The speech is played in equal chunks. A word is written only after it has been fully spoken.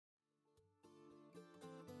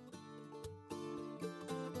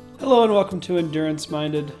Hello and welcome to Endurance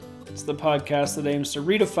Minded. It's the podcast that aims to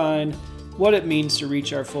redefine what it means to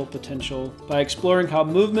reach our full potential by exploring how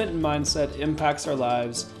movement and mindset impacts our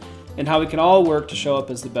lives and how we can all work to show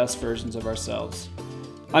up as the best versions of ourselves.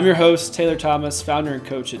 I'm your host, Taylor Thomas, founder and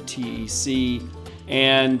coach at TEC,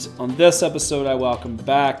 and on this episode I welcome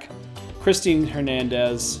back Christine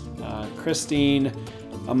Hernandez. Christine,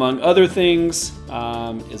 among other things,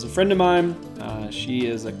 is a friend of mine. She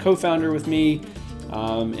is a co-founder with me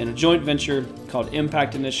in a joint venture called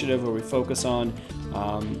Impact Initiative, where we focus on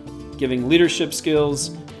giving leadership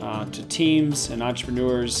skills to teams and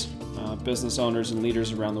entrepreneurs, business owners, and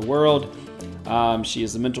leaders around the world. She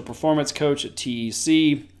is a mental performance coach at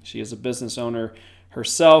TEC. She is a business owner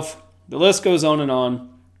herself. The list goes on.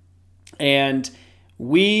 And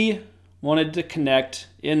we wanted to connect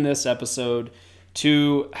in this episode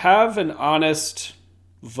to have an honest,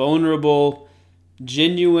 vulnerable,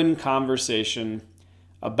 genuine conversation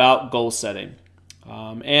about goal setting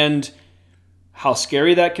and how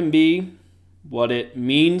scary that can be, what it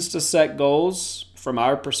means to set goals from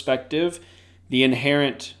our perspective, the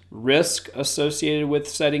inherent risk associated with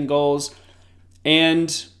setting goals.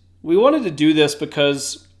 And we wanted to do this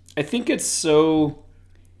because I think it's so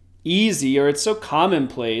easy, or it's so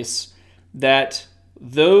commonplace, that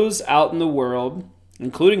those out in the world,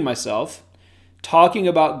 including myself, talking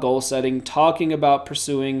about goal setting, talking about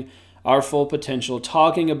pursuing our full potential,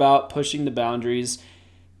 talking about pushing the boundaries,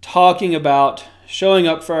 talking about showing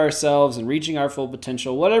up for ourselves and reaching our full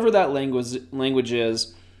potential, whatever that language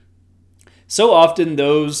is, so often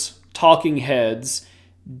those talking heads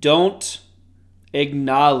don't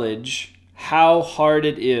acknowledge how hard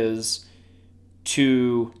it is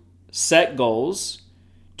to set goals,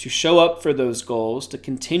 to show up for those goals, to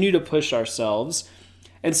continue to push ourselves.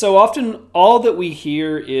 And so often all that we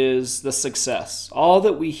hear is the success. All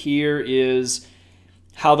that we hear is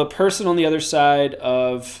how the person on the other side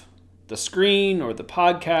of the screen or the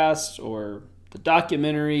podcast or the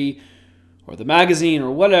documentary or the magazine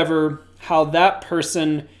or whatever, how that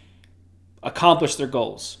person accomplished their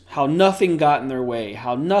goals, how nothing got in their way,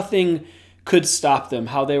 how nothing could stop them,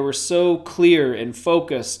 how they were so clear and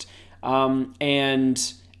focused and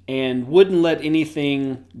wouldn't let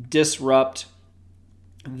anything disrupt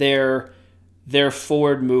their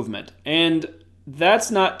forward movement. And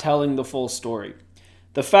that's not telling the full story.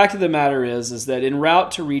 The fact of the matter is that en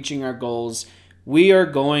route to reaching our goals, we are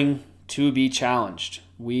going to be challenged.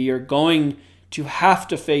 We are going to have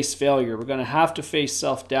to face failure. We're going to have to face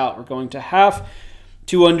self-doubt. We're going to have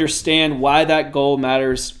to understand why that goal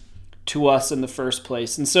matters to us in the first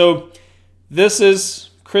place. And so this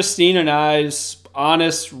is Christine and I's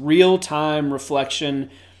honest, real-time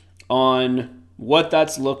reflection on what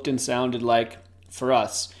that's looked and sounded like for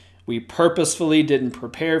us. We purposefully didn't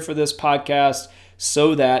prepare for this podcast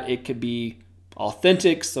so that it could be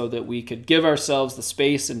authentic, so that we could give ourselves the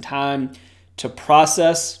space and time to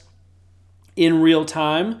process in real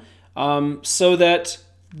time, so that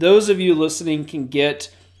those of you listening can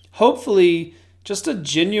get, hopefully, just a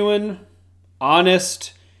genuine,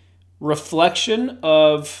 honest reflection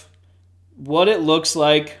of what it looks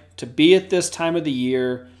like to be at this time of the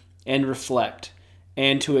year and reflect,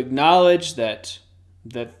 and to acknowledge that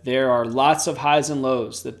there are lots of highs and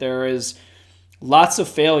lows, that there is lots of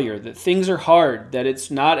failure, that things are hard, that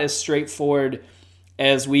it's not as straightforward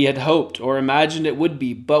as we had hoped or imagined it would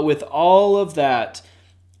be. But with all of that,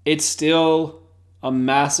 it's still a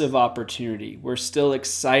massive opportunity. We're still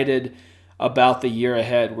excited about the year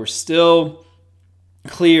ahead. We're still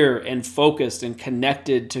clear and focused and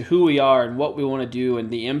connected to who we are and what we want to do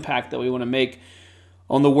and the impact that we want to make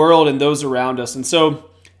on the world and those around us. And so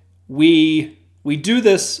we do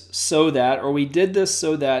this so that, or we did this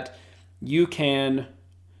so that you can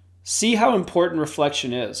see how important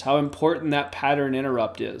reflection is, how important that pattern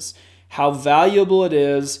interrupt is, how valuable it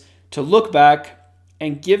is to look back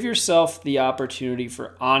and give yourself the opportunity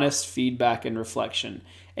for honest feedback and reflection,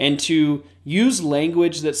 and to use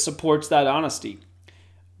language that supports that honesty.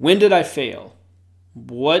 When did I fail?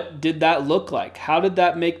 What did that look like? How did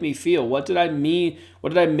that make me feel? What did I mean?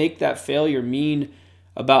 What did I make that failure mean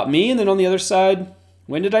about me? And then on the other side,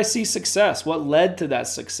 when did I see success? What led to that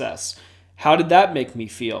success? How did that make me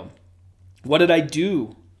feel? What did I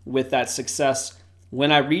do with that success when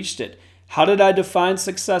I reached it? How did I define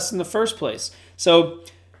success in the first place? So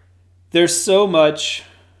there's so much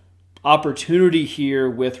opportunity here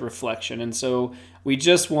with reflection. And so we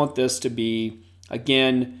just want this to be,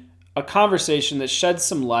 again, a conversation that sheds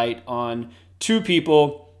some light on two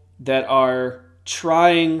people that are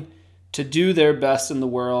trying to do their best in the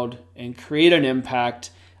world and create an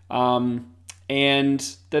impact,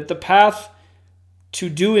 and that the path to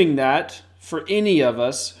doing that for any of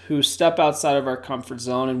us who step outside of our comfort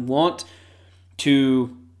zone and want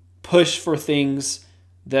to push for things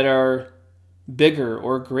that are bigger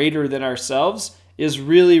or greater than ourselves is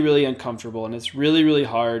really, really uncomfortable, and it's really, really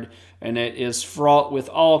hard, and it is fraught with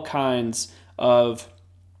all kinds of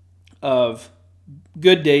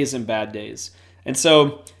good days and bad days. And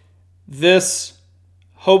so this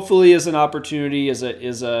hopefully is an opportunity, is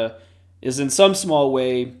in some small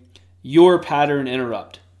way your pattern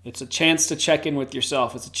interrupt. It's a chance to check in with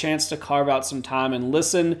yourself. It's a chance to carve out some time and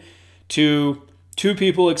listen to two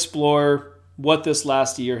people explore what this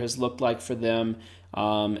last year has looked like for them,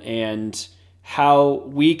 and how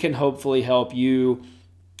we can hopefully help you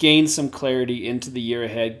gain some clarity into the year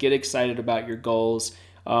ahead, get excited about your goals.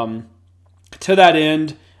 To that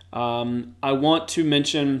end, I want to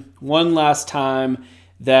mention one last time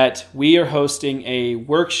that we are hosting a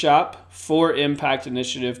workshop for Impact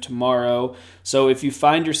Initiative tomorrow. So if you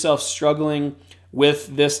find yourself struggling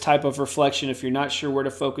with this type of reflection, if you're not sure where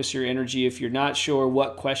to focus your energy, if you're not sure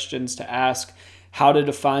what questions to ask, how to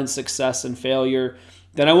define success and failure,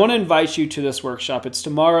 then I want to invite you to this workshop. It's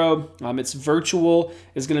tomorrow. It's virtual.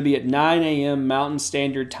 It's going to be at 9 a.m. Mountain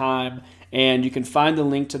Standard Time, and you can find the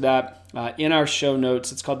link to that in our show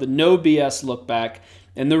notes. It's called the No BS Look Back.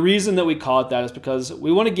 And the reason that we call it that is because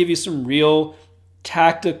we want to give you some real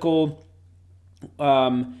tactical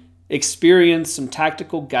experience, some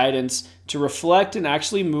tactical guidance to reflect and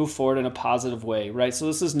actually move forward in a positive way, right? So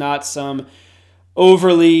this is not some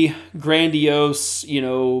overly grandiose,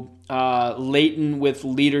 laden with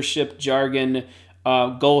leadership jargon,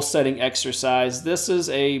 goal-setting exercise. This is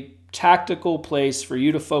a tactical place for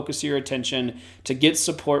you to focus your attention, to get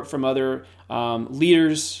support from other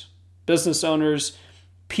leaders, business owners,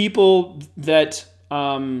 people that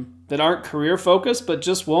aren't career focused but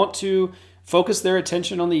just want to focus their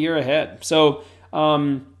attention on the year ahead. So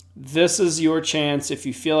this is your chance if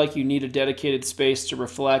you feel like you need a dedicated space to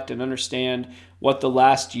reflect and understand what the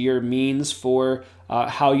last year means for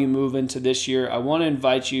how you move into this year. I want to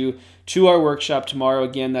invite you to our workshop tomorrow.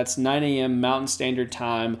 Again, that's 9 a.m. Mountain Standard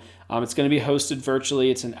Time. It's going to be hosted virtually.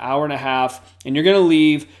 It's an hour and a half, and you're going to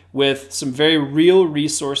leave with some very real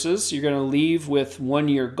resources. You're going to leave with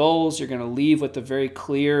one-year goals. You're going to leave with a very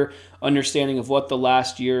clear understanding of what the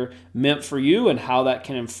last year meant for you and how that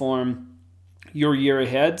can inform your year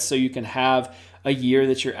ahead, so you can have a year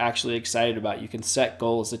that you're actually excited about. You can set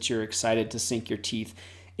goals that you're excited to sink your teeth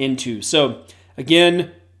into. So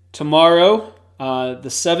again, tomorrow, the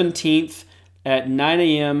 17th at 9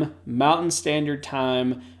 a.m. Mountain Standard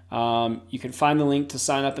Time. You can find the link to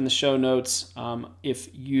sign up in the show notes. If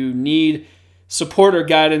you need support or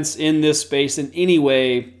guidance in this space in any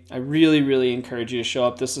way, I really, really encourage you to show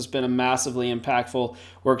up. This has been a massively impactful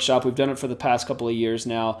workshop. We've done it for the past couple of years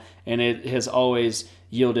now, and it has always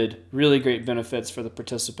yielded really great benefits for the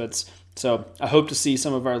participants. So I hope to see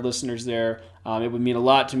some of our listeners there. It would mean a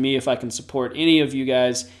lot to me if I can support any of you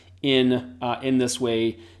guys in this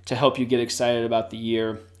way to help you get excited about the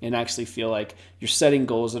year and actually feel like you're setting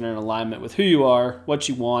goals that are in alignment with who you are, what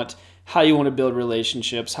you want, how you want to build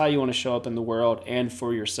relationships, how you want to show up in the world, and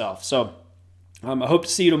for yourself. So I hope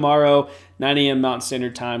to see you tomorrow, 9 a.m. Mountain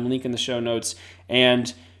Standard Time, link in the show notes.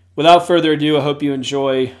 And without further ado, I hope you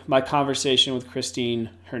enjoy my conversation with Christine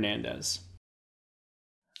Hernandez.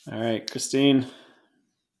 All right, Christine,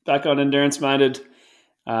 back on Endurance Minded,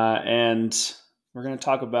 and we're going to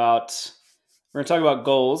talk about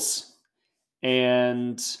goals.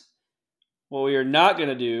 And what we are not going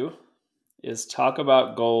to do is talk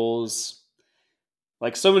about goals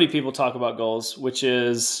like so many people talk about goals, which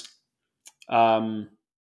is through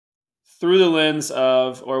the lens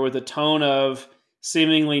of, or with a tone of,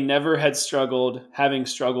 seemingly never had having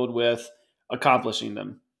struggled with accomplishing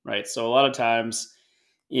them, right? So a lot of times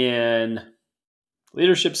in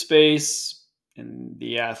leadership space, in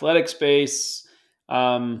the athletic space,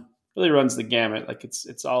 really runs the gamut. Like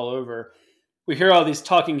it's all over. We hear all these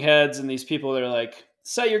talking heads and these people that are like,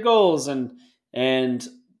 set your goals and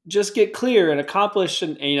just get clear and accomplish,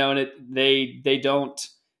 and they don't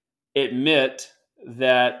admit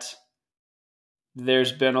that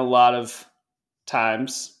there's been a lot of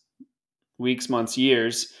times, weeks, months,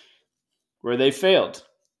 years, where they failed.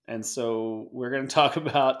 And so we're going to talk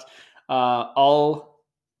about all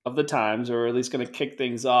of the times, or at least going to kick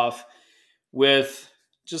things off with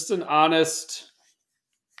just an honest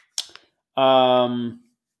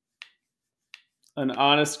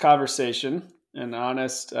conversation, an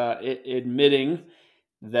honest admitting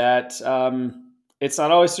that it's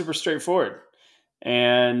not always super straightforward.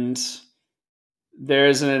 And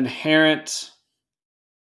there's an inherent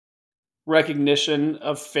recognition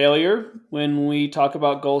of failure when we talk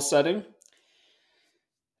about goal setting.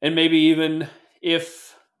 And maybe even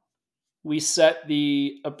if we set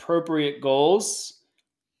the appropriate goals,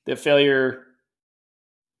 that failure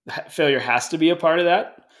has to be a part of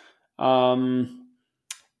that. Um,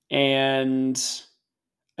 and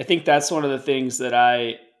I think that's one of the things that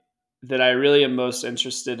I really am most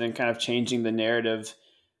interested in kind of changing the narrative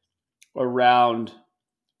around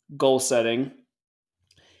goal setting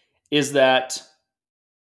is that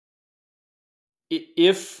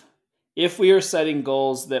if we are setting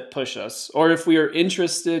goals that push us, or if we are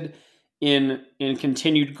interested in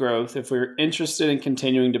continued growth, if we're interested in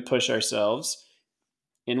continuing to push ourselves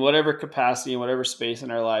in whatever capacity, in whatever space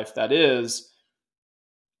in our life that is,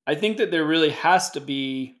 I think that there really has to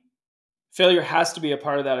be failure has to be a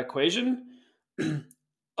part of that equation.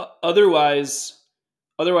 otherwise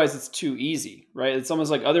otherwise it's too easy, right? It's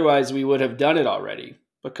almost like otherwise we would have done it already,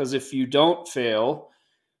 because if you don't fail,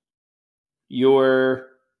 you're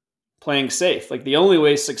playing safe. Like the only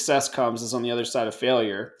way success comes is on the other side of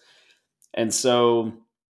failure. And so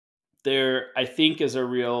there, I think, is a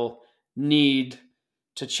real need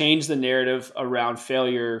to change the narrative around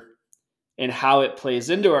failure and how it plays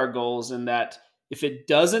into our goals, and that if it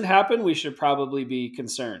doesn't happen, we should probably be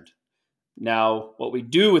concerned. Now, what we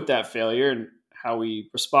do with that failure and how we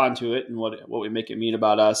respond to it and what we make it mean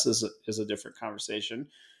about us is a different conversation.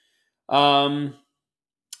 Um,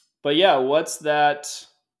 but yeah, what's that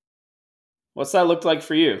look like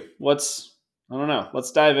for you? I don't know.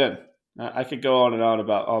 Let's dive in. I could go on and on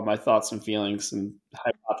about all my thoughts and feelings and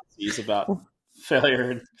hypotheses about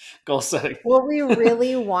failure and goal setting. What we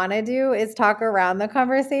really want to do is talk around the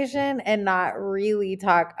conversation and not really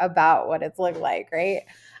talk about what it's looked like, right?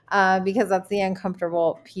 Because that's the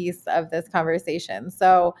uncomfortable piece of this conversation.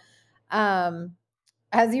 So, um,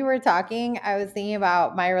 as you were talking, I was thinking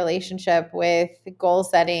about my relationship with goal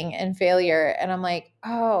setting and failure. And I'm like,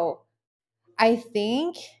 oh, I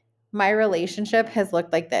think my relationship has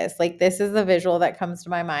looked like this. Like this is the visual that comes to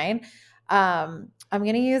my mind. I'm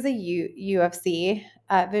gonna use a UFC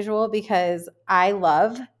visual because I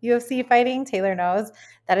love UFC fighting. Taylor knows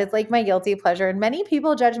that is like my guilty pleasure, and many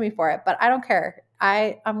people judge me for it, but I don't care.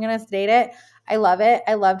 I'm gonna state it. I love it.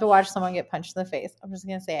 I love to watch someone get punched in the face. I'm just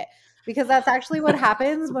gonna say it because that's actually what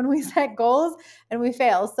happens when we set goals and we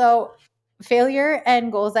fail. So failure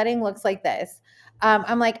and goal setting looks like this.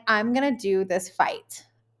 I'm like, I'm gonna do this fight.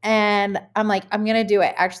 And I'm like, I'm gonna do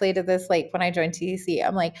it. Actually, I did this like when I joined TDC.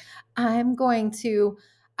 I'm like, I'm going to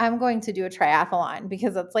I'm going to do a triathlon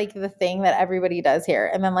because that's like the thing that everybody does here.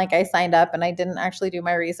 And then like I signed up and I didn't actually do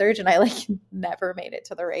my research and I like never made it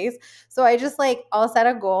to the race. So I just like I'll set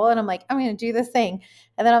a goal and I'm like, I'm gonna do this thing.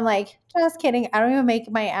 And then I'm like, just kidding. I don't even make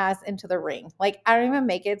my ass into the ring. Like I don't even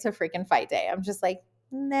make it to freaking fight day. I'm just like,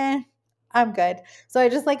 nah, I'm good. So I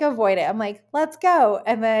just like avoid it. I'm like, let's go.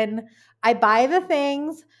 And then I buy the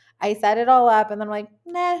things, I set it all up, and then I'm like,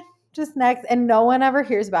 nah, just next. And no one ever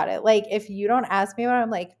hears about it. Like, if you don't ask me about it,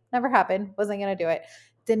 I'm like, never happened. Wasn't going to do it.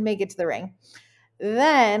 Didn't make it to the ring.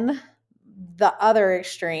 Then the other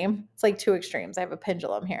extreme, it's like two extremes. I have a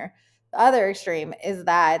pendulum here. The other extreme is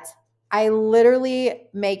that I literally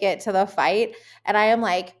make it to the fight and I am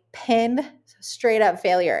like pinned straight up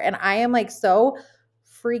failure. And I am like so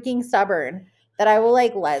freaking stubborn that I will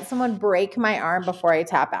like let someone break my arm before I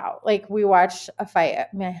tap out. Like we watched a fight.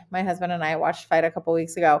 My husband and I watched a fight a couple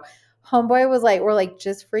weeks ago. Homeboy was like, we're like,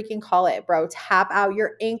 just freaking call it, bro. Tap out.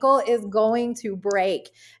 Your ankle is going to break.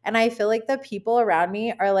 And I feel like the people around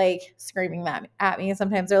me are like screaming at me.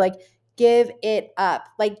 Sometimes they're like, give it up.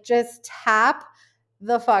 Like just tap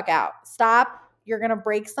the fuck out. Stop. You're going to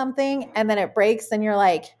break something and then it breaks and you're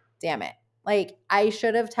like, damn it. Like I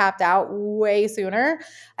should have tapped out way sooner.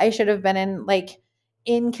 I should have been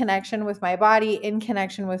in connection with my body, in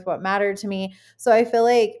connection with what mattered to me. So I feel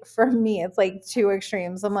like for me, it's like two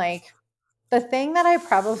extremes. I'm like, the thing that I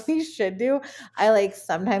probably should do, I like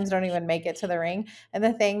sometimes don't even make it to the ring. And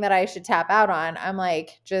the thing that I should tap out on, I'm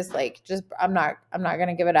like, I'm not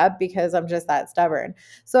gonna give it up because I'm just that stubborn.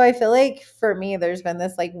 So I feel like for me, there's been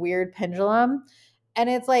this like weird pendulum. And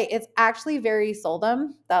it's like it's actually very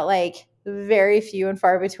seldom that like very few and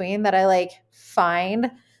far between that I like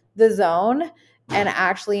find the zone and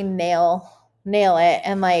actually nail it.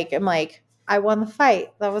 And like I'm like, I won the fight.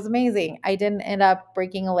 That was amazing. I didn't end up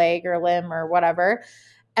breaking a leg or limb or whatever.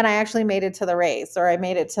 And I actually made it to the race or I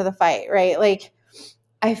made it to the fight, right? Like,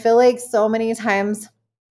 I feel like so many times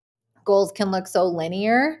goals can look so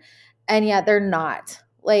linear and yet they're not.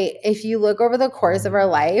 Like, if you look over the course of our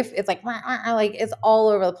life, it's like it's all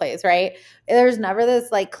over the place, right? There's never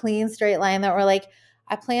this like clean straight line that we're like,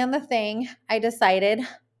 I planned the thing, I decided,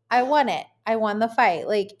 I won it. I won the fight.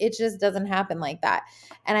 Like it just doesn't happen like that.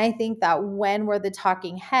 And I think that when we're the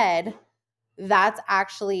talking head, that's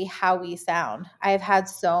actually how we sound. I've had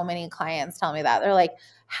so many clients tell me that. They're like,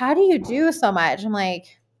 "How do you do so much?" I'm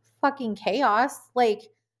like, "Fucking chaos." Like,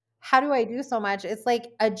 how do I do so much? It's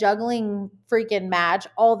like a juggling freaking match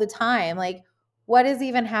all the time. Like, what is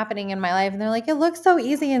even happening in my life? And they're like, "It looks so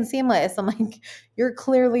easy and seamless." I'm like, "You're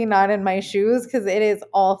clearly not in my shoes because it is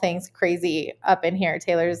all things crazy up in here."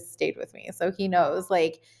 Taylor's stayed with me, so he knows.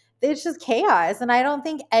 Like, it's just chaos. And I don't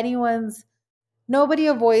think nobody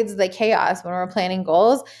avoids the chaos when we're planning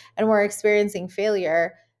goals and we're experiencing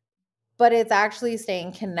failure, but it's actually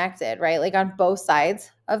staying connected, right? Like on both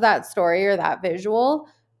sides of that story or that visual,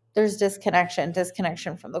 there's disconnection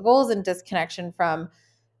from the goals and disconnection from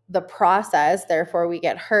the process. Therefore we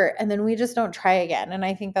get hurt and then we just don't try again. And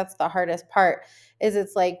I think that's the hardest part is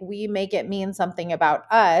it's like we make it mean something about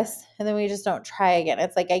us and then we just don't try again.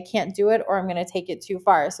 It's like I can't do it or I'm going to take it too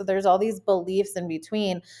far. So there's all these beliefs in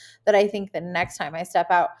between that I think the next time I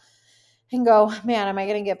step out and go, man, am I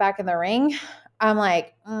going to get back in the ring? I'm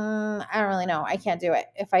like, I don't really know. I can't do it.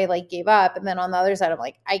 If I like gave up, and then on the other side, I'm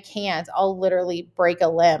like, I can't. I'll literally break a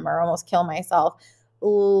limb or almost kill myself.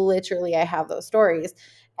 Literally, I have those stories.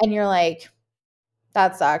 And you're like,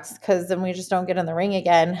 that sucks because then we just don't get in the ring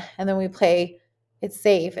again. And then we play it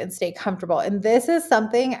safe and stay comfortable. And this is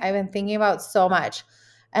something I've been thinking about so much.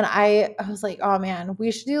 And I was like, oh man,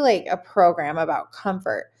 we should do like a program about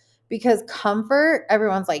comfort because comfort,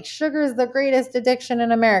 everyone's like, sugar is the greatest addiction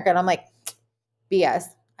in America. And I'm like, BS.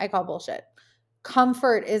 I call bullshit.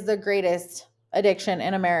 Comfort is the greatest addiction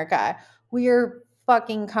in America. We are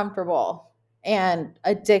fucking comfortable and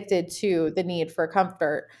addicted to the need for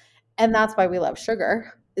comfort. And that's why we love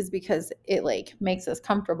sugar is because it like makes us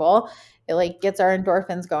comfortable. It like gets our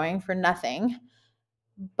endorphins going for nothing.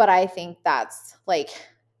 But I think that's like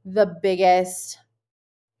the biggest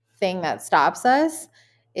thing that stops us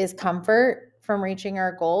is comfort from reaching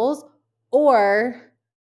our goals or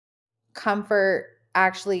comfort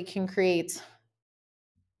actually can create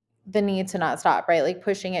the need to not stop, right? Like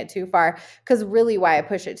pushing it too far. Because really, why I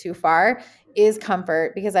push it too far is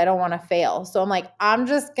comfort because I don't want to fail. So I'm like, I'm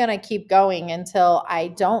just going to keep going until I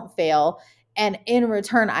don't fail. And in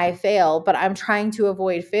return, I fail, but I'm trying to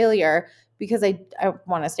avoid failure because I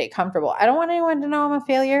want to stay comfortable. I don't want anyone to know I'm a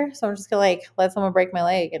failure. So I'm just going to like let someone break my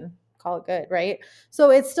leg and call it good, right?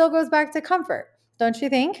 So it still goes back to comfort, don't you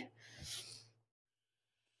think?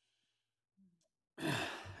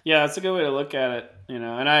 Yeah, that's a good way to look at it,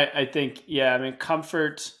 And I think, yeah, I mean,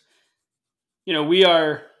 comfort, we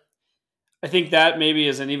are. I think that maybe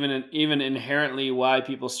isn't even inherently why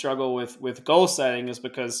people struggle with goal setting is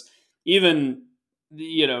because even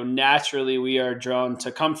naturally we are drawn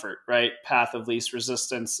to comfort, right? Path of least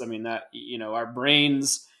resistance. I mean that our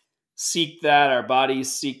brains seek that, our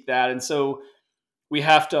bodies seek that, and so we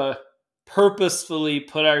have to purposefully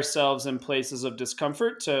put ourselves in places of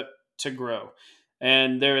discomfort to grow.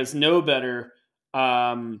 And there is no better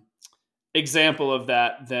um, example of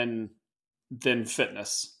that than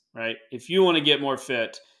fitness, right? If you want to get more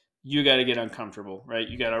fit, you got to get uncomfortable, right?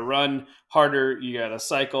 You got to run harder, you got to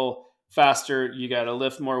cycle faster, you got to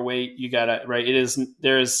lift more weight, you got to, right?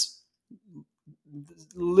 There's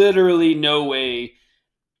literally no way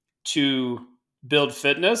to build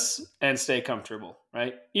fitness and stay comfortable,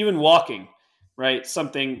 right? Even walking, right?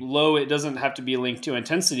 Something low, it doesn't have to be linked to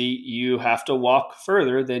intensity. You have to walk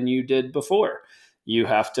further than you did before. You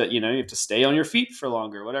have to, you have to stay on your feet for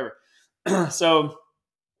longer, whatever. So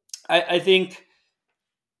I think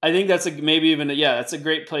that's maybe even that's a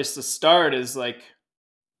great place to start is like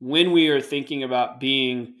when we are thinking about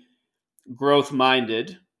being growth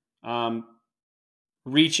minded, um,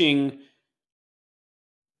 reaching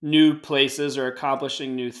new places or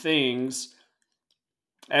accomplishing new things.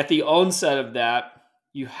 At the onset of that,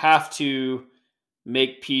 you have to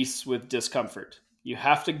make peace with discomfort. You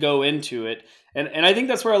have to go into it, and I think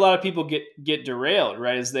that's where a lot of people get derailed,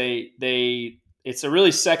 right? Is they it's a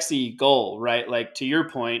really sexy goal, right? Like to your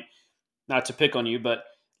point, not to pick on you, but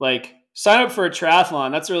like sign up for a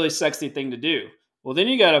triathlon. That's a really sexy thing to do. Well, then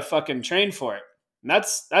you got to fucking train for it. And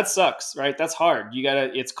that sucks, right? That's hard.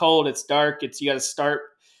 It's cold, it's dark, you got to start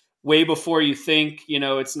way before you think,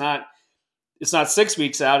 it's not 6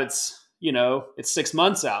 weeks out. It's 6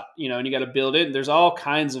 months out, and you got to build it. There's all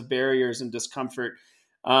kinds of barriers and discomfort.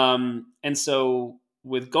 And so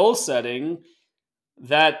with goal setting,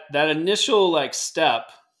 that initial like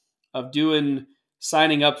step of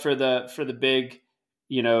signing up for the big,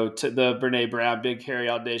 to the Brene Brown big hairy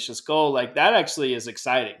audacious goal, like that actually is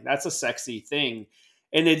exciting. That's a sexy thing.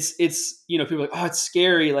 And it's people are like, oh, it's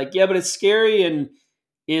scary. Like, yeah, but it's scary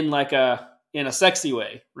in like a sexy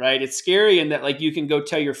way, right? It's scary in that like you can go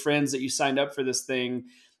tell your friends that you signed up for this thing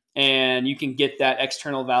and you can get that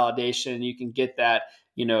external validation, you can get that,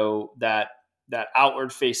 that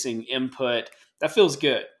outward facing input. That feels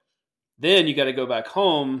good. Then you got to go back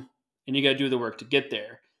home and you got to do the work to get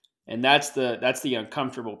there. And that's the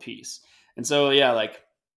uncomfortable piece. And so yeah, like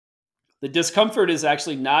the discomfort is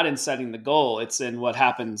actually not in setting the goal, it's in what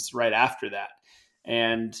happens right after that.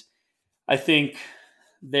 And I think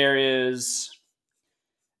there is,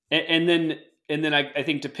 and then I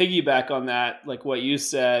think to piggyback on that, like what you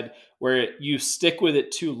said, where you stick with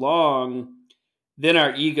it too long, then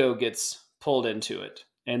our ego gets pulled into it,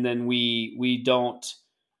 and then we don't,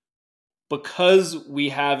 because we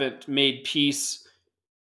haven't made peace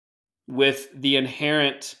with the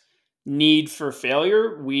inherent need for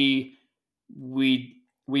failure. We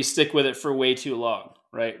stick with it for way too long,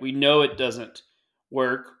 right? We know it doesn't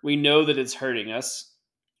work. We know that it's hurting us.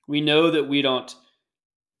 We know that we don't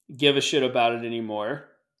give a shit about it anymore,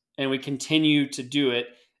 and we continue to do it.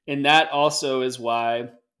 And that also is why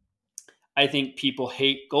I think people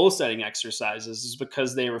hate goal setting exercises, is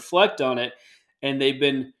because they reflect on it and they've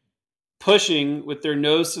been pushing with their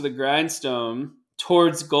nose to the grindstone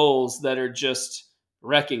towards goals that are just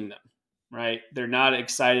wrecking them, right? They're not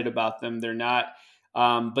excited about them. They're not,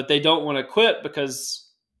 but they don't want to quit because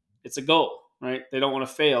it's a goal, right? They don't want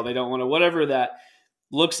to fail. They don't want to, whatever that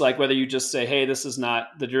looks like, whether you just say, hey, this is not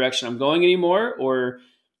the direction I'm going anymore, or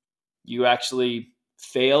you actually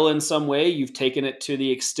fail in some way. You've taken it to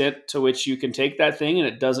the extent to which you can take that thing and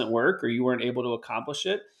it doesn't work, or you weren't able to accomplish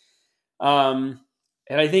it.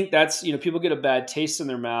 And I think that's, people get a bad taste in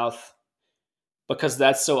their mouth because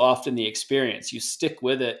that's so often the experience. You stick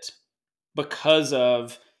with it because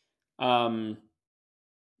of um,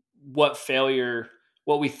 what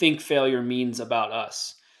we think failure means about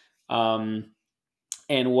us,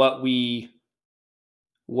 and what we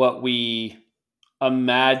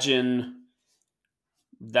imagine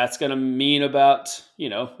that's going to mean about,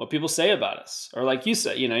 what people say about us. Or like you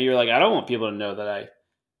said, you're like, I don't want people to know that I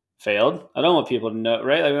failed. I don't want people to know,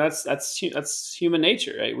 right? Like that's human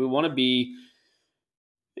nature, right? We want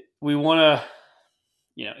to,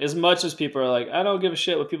 as much as people are like, I don't give a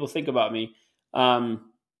shit what people think about me.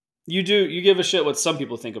 Um, you give a shit what some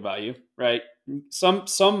people think about you, right?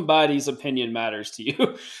 Somebody's opinion matters to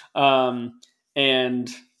you. um, and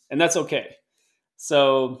that's okay.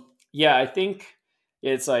 So yeah, I think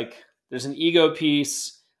it's like there's an ego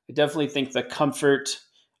piece. I definitely think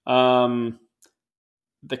um,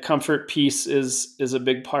 the comfort piece is a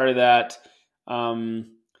big part of that.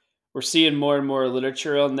 Um, we're seeing more and more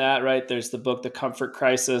literature on that, right? There's the book, The Comfort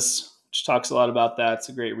Crisis, which talks a lot about that. It's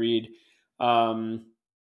a great read. Um,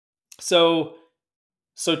 so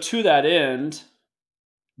to that end,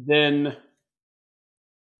 then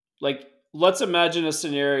like let's imagine a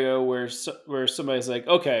scenario where somebody's like,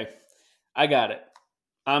 okay, I got it.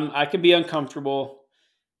 I can be uncomfortable.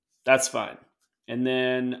 That's fine. And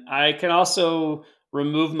then I can also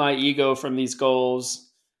remove my ego from these goals,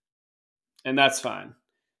 and that's fine.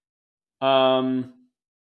 Um,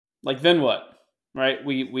 like then what? Right?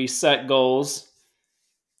 We set goals.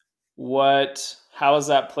 How has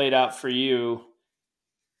that played out for you?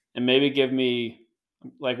 And maybe give me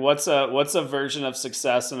like what's a version of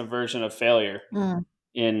success and a version of failure Mm.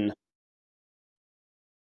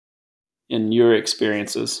 in your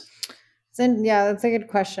experiences. So yeah, that's a good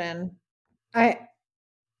question. I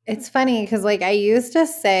It's funny because like I used to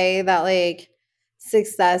say that like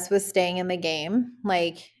success was staying in the game.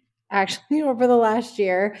 Like actually over the last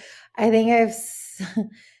year, I think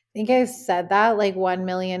I've said that like 1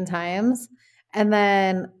 million times. And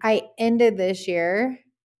then I ended this year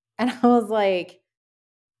and I was like,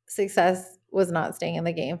 success was not staying in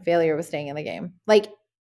the game. Failure was staying in the game. Like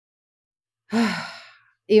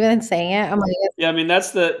even saying it, I'm like, Yeah, I mean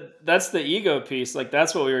that's the ego piece. Like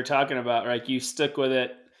that's what we were talking about, right? You stick with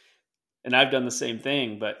it, and I've done the same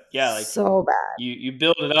thing. But yeah, like so bad. you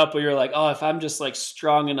build it up where you're like, oh, if I'm just like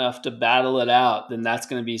strong enough to battle it out, then that's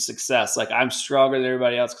going to be success. Like I'm stronger than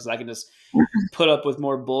everybody else because I can just put up with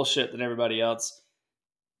more bullshit than everybody else.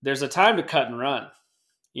 There's a time to cut and run,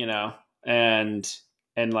 you know, and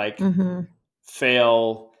like Mhm.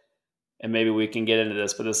 fail. And maybe we can get into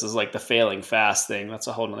this, but this is like the failing fast thing. That's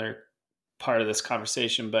a whole nother part of this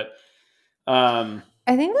conversation. But um,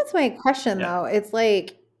 I think that's my question yeah, though. It's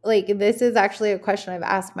like this is actually a question I've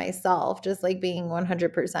asked myself, just like being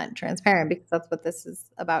 100% transparent because that's what this is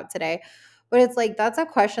about today. But it's like that's a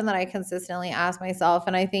question that I consistently ask myself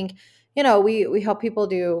and I think, we help people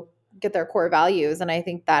do get their core values and I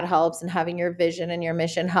think that helps and having your vision and your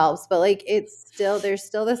mission helps, but like it's still there's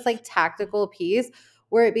still this like tactical piece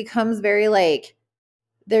where it becomes very like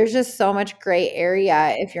there's just so much gray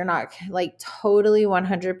area if you're not like totally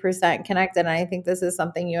 100% connected. And I think this is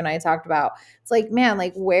something you and I talked about. It's like, man,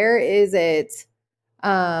 like where is it?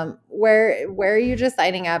 Where are you just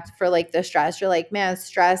signing up for like the stress? You're like, man,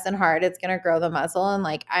 stress and hard, it's gonna grow the muscle. And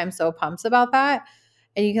like I'm so pumped about that.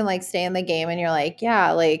 And you can like stay in the game and you're like,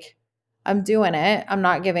 yeah, like I'm doing it. I'm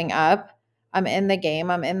not giving up. I'm in the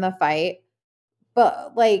game. I'm in the fight.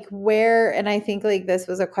 But like where, and I think like this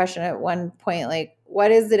was a question at one point, like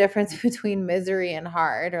what is the difference between misery and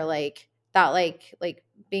hard, or like that like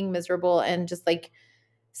being miserable and just like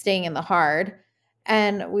staying in the hard.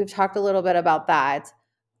 And we've talked a little bit about that.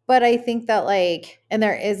 But I think that like, and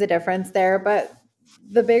there is a difference there, but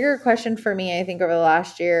the bigger question for me, I think over the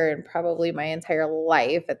last year and probably my entire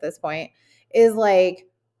life at this point is like,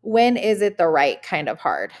 when is it the right kind of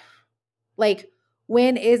hard? Like,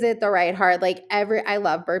 when is it the right hard? Like I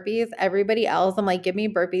love burpees. Everybody else, I'm like, give me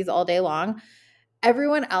burpees all day long.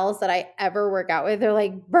 Everyone else that I ever work out with, they're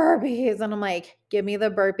like burpees. And I'm like, give me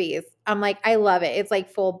the burpees. I'm like, I love it. It's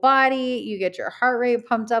like full body. You get your heart rate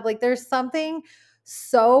pumped up. Like there's something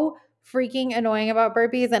so freaking annoying about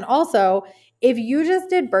burpees. And also, if you just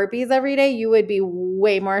did burpees every day, you would be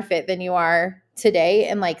way more fit than you are today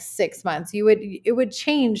in like 6 months. It would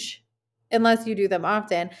change unless you do them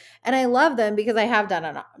often. And I love them because I have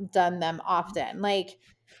done them often. Like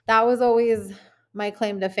that was always my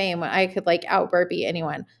claim to fame when I could like out burpee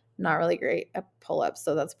anyone. Not really great at pull ups,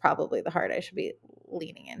 so that's probably the hard I should be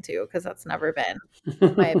leaning into because that's never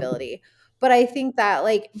been my ability. But I think that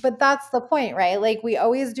like, but that's the point, right? Like we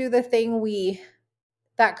always do the thing we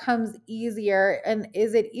that comes easier, and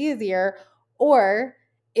is it easier or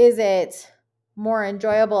is it more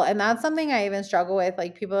enjoyable? And that's something I even struggle with.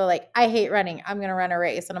 Like people are like, I hate running. I'm gonna run a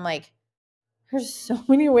race, and I'm like, there's so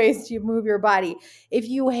many ways to move your body. If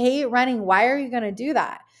you hate running, why are you going to do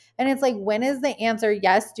that? And it's like, when is the answer?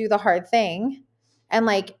 Yes, do the hard thing and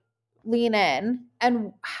like lean in.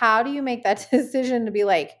 And how do you make that decision to be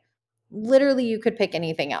like, literally, you could pick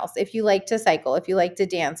anything else. If you like to cycle, if you like to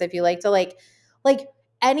dance, if you like to like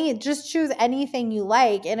just choose anything you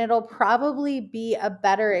like and it'll probably be a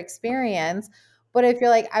better experience. But if you're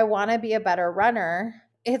like, I want to be a better runner,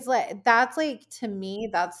 it's like that's like to me,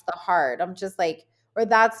 that's the hard. I'm just like, or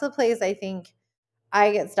that's the place I think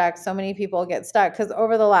I get stuck. So many people get stuck because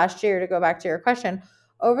over the last year, to go back to your question,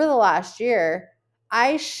 over the last year,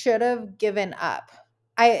 I should have given up.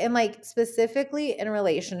 And like specifically in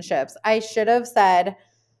relationships, I should have said,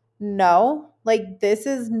 no, like this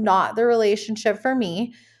is not the relationship for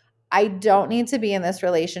me. I don't need to be in this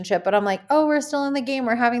relationship. But I'm like, oh, we're still in the game.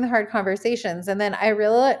 We're having the hard conversations. And then I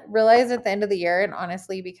realized at the end of the year, and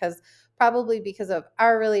honestly, probably because of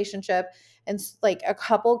our relationship and like a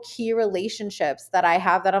couple key relationships that I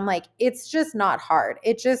have that I'm like, it's just not hard.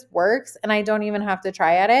 It just works. And I don't even have to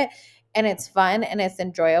try at it. And it's fun and it's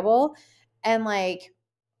enjoyable. And like,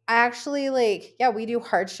 I actually like, yeah, we do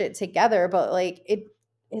hard shit together, but like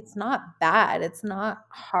it's not bad. It's not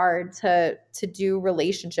hard to do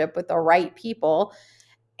relationship with the right people.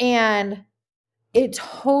 And it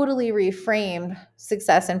totally reframed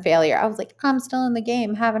success and failure. I was like, I'm still in the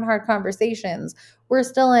game, having hard conversations. We're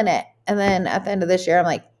still in it. And then at the end of this year, I'm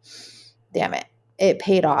like, damn it. It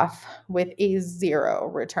paid off with a zero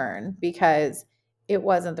return because it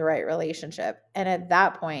wasn't the right relationship. And at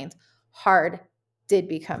that point, hard did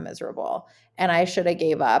become miserable. And I should have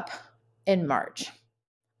gave up in March.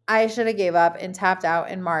 I should have gave up and tapped out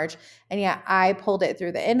in March. And yeah, I pulled it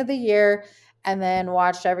through the end of the year and then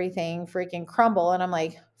watched everything freaking crumble. And I'm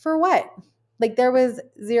like, for what? Like there was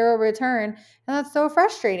zero return. And that's so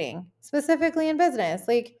frustrating, specifically in business.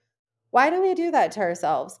 Like, why do we do that to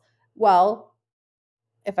ourselves? Well,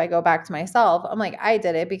 if I go back to myself, I'm like, I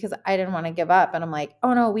did it because I didn't want to give up. And I'm like,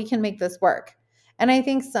 oh no, we can make this work. And I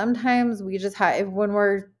think sometimes we just have, when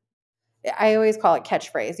I always call it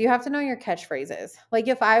catchphrase. You have to know your catchphrases. Like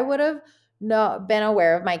if I would have been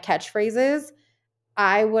aware of my catchphrases,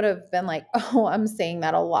 I would have been like, oh, I'm saying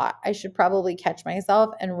that a lot. I should probably catch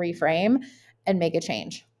myself and reframe and make a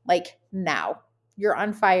change. Like now, you're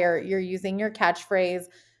on fire. You're using your catchphrase.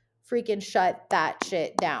 Freaking shut that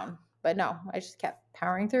shit down. But no, I just kept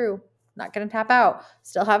powering through. Not going to tap out.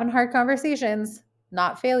 Still having hard conversations.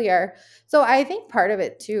 Not failure. So I think part of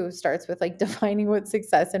it too starts with like defining what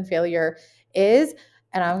success and failure is.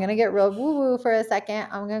 And I'm going to get real woo woo for a second.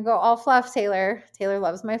 I'm going to go all fluff, Taylor. Taylor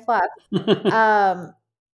loves my fluff. Um,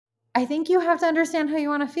 I think you have to understand how you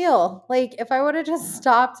want to feel. Like if I would have just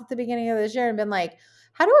stopped at the beginning of this year and been like,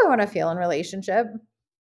 how do I want to feel in relationship?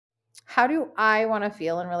 How do I want to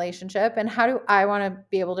feel in relationship? And how do I want to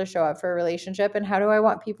be able to show up for a relationship? And how do I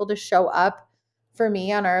want people to show up for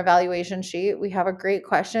me on our evaluation sheet, we have a great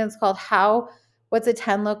question. It's called what's a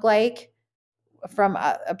 10 look like from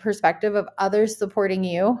a perspective of others supporting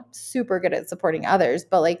you? Super good at supporting others,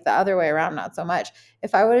 but like the other way around, not so much.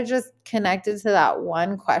 If I would have just connected to that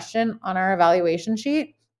one question on our evaluation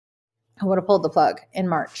sheet, I would have pulled the plug in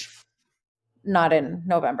March, not in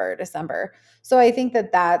November or December. So I think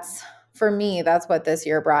that's for me, that's what this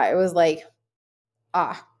year brought. It was like,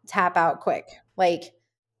 tap out quick. Like,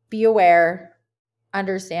 be aware,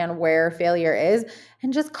 understand where failure is,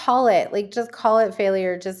 and just call it. Like, just call it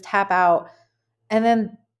failure, just tap out. And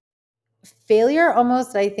then failure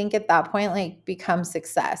almost, I think at that point, like becomes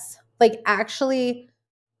success. Like, actually,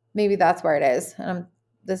 maybe that's where it is. And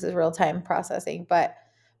this is real time processing, but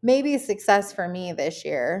maybe success for me this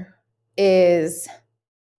year is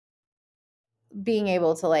being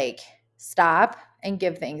able to like stop and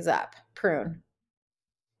give things up, prune.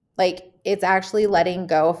 Like, it's actually letting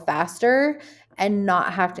go faster and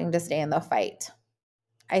not having to stay in the fight.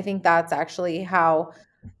 I think that's actually how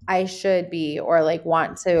I should be, or like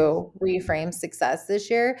want to reframe success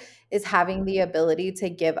this year, is having the ability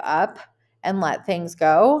to give up and let things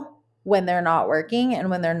go when they're not working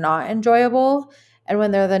and when they're not enjoyable and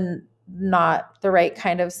when they're not the right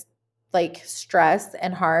kind of like stress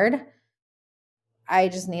and hard. I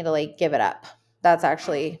just need to like give it up. That's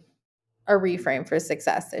actually a reframe for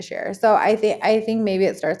success this year. So I think maybe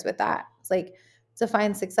it starts with that. It's like,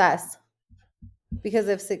 define success, because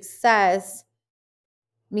if success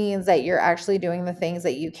means that you're actually doing the things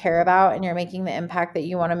that you care about and you're making the impact that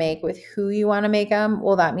you want to make with who you want to make them,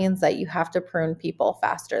 well, that means that you have to prune people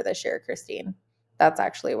faster this year, Christine. That's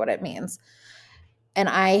actually what it means. And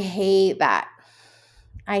I hate that.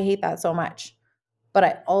 I hate that so much. But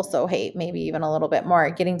I also hate, maybe even a little bit more,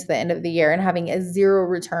 getting to the end of the year and having a zero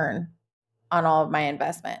return on all of my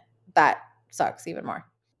investment. That sucks even more.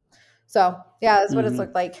 So, yeah, that's what it's Mm-hmm.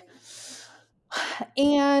 looked like.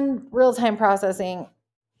 And real time processing,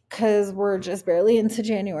 because we're just barely into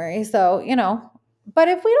January. So, but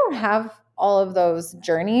if we don't have all of those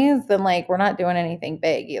journeys, then like we're not doing anything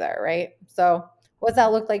big either, right? So, what's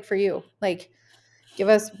that look like for you? Like, give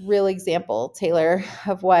us real example, Taylor,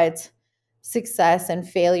 of what success and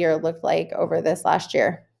failure looked like over this last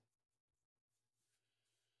year.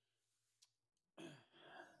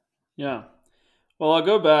 Yeah. Well, I'll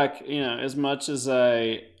go back. As much as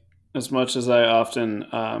I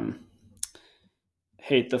often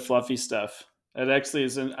hate the fluffy stuff, it actually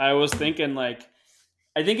isn't. I was thinking like,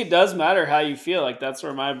 I think it does matter how you feel. Like that's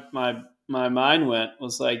where my mind went.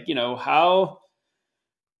 Was like, how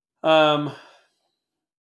um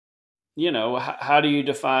how do you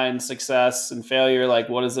define success and failure? Like,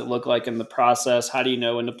 what does it look like in the process? How do you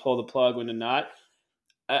know when to pull the plug, when to not?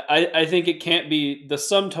 I think it can't be, the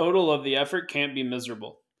sum total of the effort can't be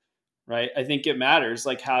miserable, right? I think it matters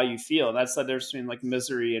like how you feel. That's the difference between like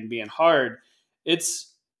misery and being hard. It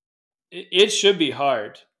should be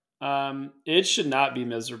hard. It should not be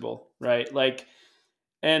miserable, right? Like,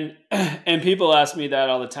 and and people ask me that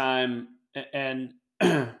all the time, and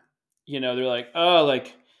they're like, oh,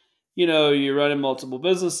 like, you're running multiple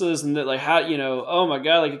businesses, and that, like, how, oh my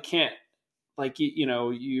god, like, I can't, like,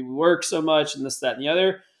 you work so much and this, that, and the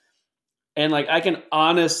other, and like I can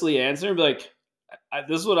honestly answer and be like,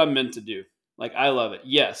 this is what I'm meant to do. Like, I love it.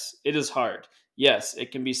 Yes, it is hard. Yes,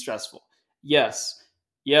 it can be stressful. Yes,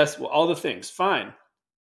 yes, well, all the things. Fine.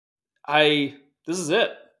 This is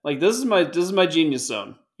it. Like, this is my genius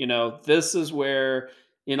zone. This is where,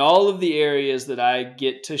 in all of the areas that I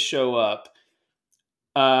get to show up,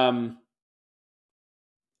 um,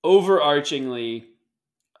 overarchingly,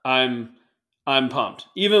 I'm I'm pumped.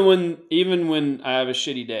 Even when I have a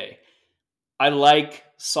shitty day, I like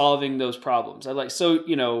solving those problems. I like, so,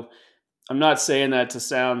 I'm not saying that to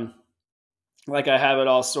sound like I have it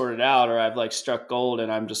all sorted out or I've like struck gold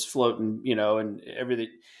and I'm just floating, and everything.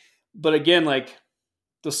 But again, like,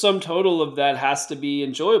 the sum total of that has to be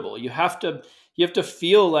enjoyable. You have to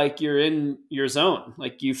feel like you're in your zone.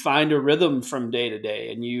 Like, you find a rhythm from day to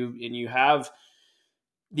day, and you have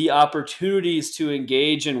the opportunities to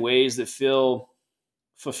engage in ways that feel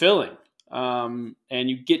fulfilling. And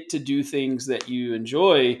you get to do things that you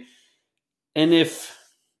enjoy. And if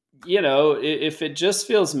it just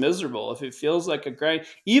feels miserable, if it feels like a grind,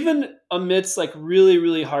 even amidst like really,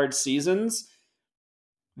 really hard seasons,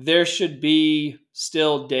 there should be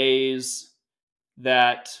still days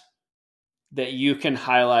that you can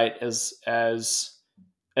highlight as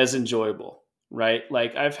enjoyable, right?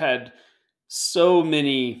 Like, I've had so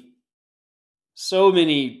many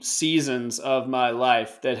seasons of my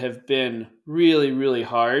life that have been really, really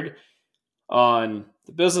hard, on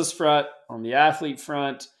the business front, on the athlete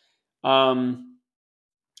front.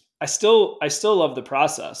 I still love the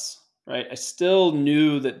process, right? I still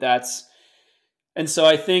knew that that's, and so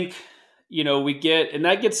I think, we get, and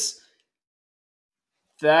that gets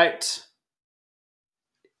that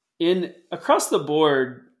in across the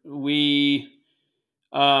board,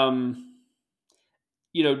 um,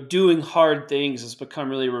 doing hard things has become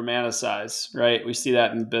really romanticized, right? We see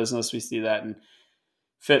that in business, we see that in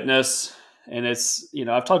fitness, and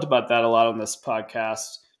I've talked about that a lot on this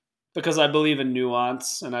podcast because I believe in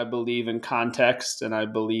nuance and I believe in context and I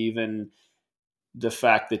believe in the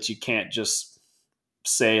fact that you can't just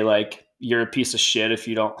say like you're a piece of shit if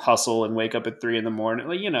you don't hustle and wake up at 3 in the morning.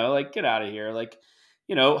 Like, like get out of here. Like,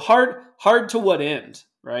 hard to what end,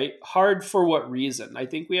 right? Hard for what reason? I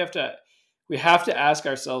think we have to ask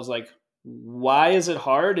ourselves like, why is it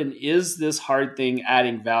hard? And is this hard thing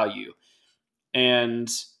adding value? And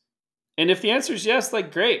if the answer is yes,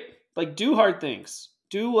 like great. Like do hard things.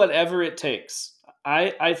 Do whatever it takes.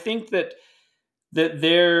 I think that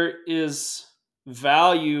there is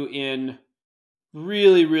value in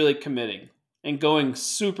really, really committing and going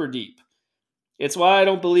super deep. It's why I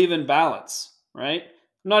don't believe in balance, right?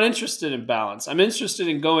 I'm not interested in balance. I'm interested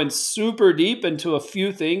in going super deep into a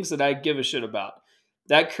few things that I give a shit about.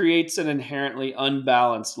 That creates an inherently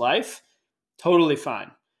unbalanced life. Totally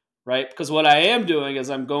fine, right? Because what I am doing is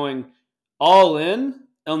I'm going all in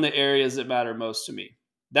on the areas that matter most to me.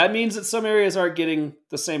 That means that some areas aren't getting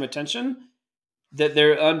the same attention, that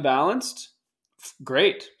they're unbalanced.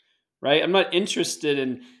 Great, right? I'm not interested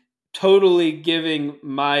in totally giving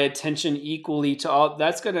my attention equally to all.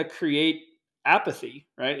 That's going to create apathy,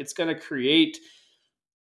 right? It's going to create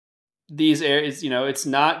these areas, it's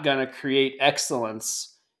not going to create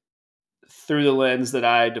excellence through the lens that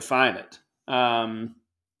I define it.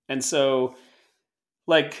 And so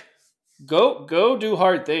like go do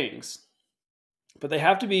hard things, but they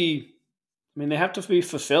have to be, they have to be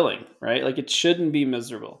fulfilling, right? Like it shouldn't be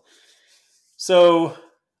miserable. So,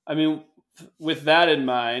 I mean, with that in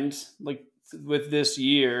mind, like with this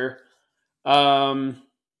year, um,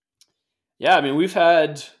 yeah, we've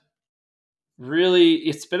had really,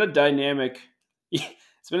 it's been a dynamic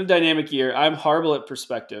year. I'm horrible at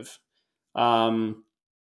perspective, um,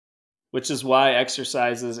 which is why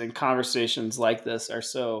exercises and conversations like this are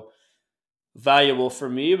so valuable for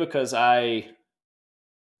me because I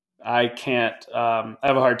can't, I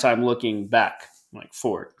have a hard time looking back. I'm like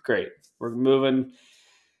forward. Great. We're moving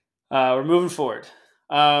forward.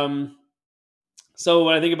 So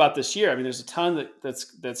when I think about this year, there's a ton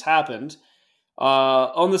that's happened.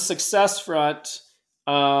 On the success front,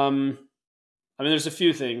 there's a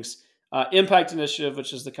few things. Impact Initiative,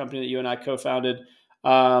 which is the company that you and I co-founded,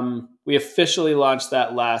 we officially launched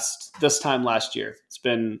that this time last year. It's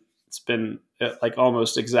been like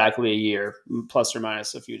almost exactly a year, plus or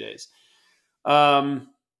minus a few days.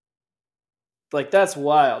 Like that's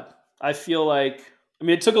wild. I feel like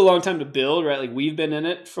it took a long time to build, right? Like we've been in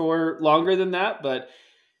it for longer than that, but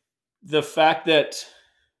the fact that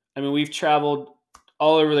we've traveled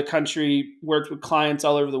all over the country, worked with clients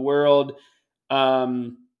all over the world,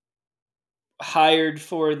 um, hired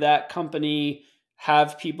for that company,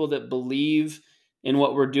 have people that believe in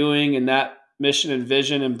what we're doing and that mission and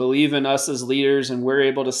vision and believe in us as leaders, and we're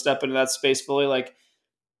able to step into that space fully. Like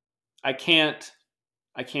I can't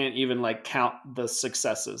even like count the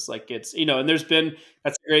successes. Like it's, and that's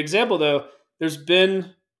a great example though. There's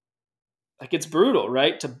been like, it's brutal,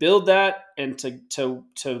 right? To build that and to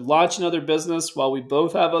launch another business while we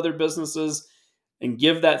both have other businesses and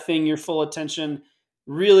give that thing your full attention.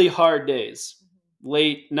 Really hard days,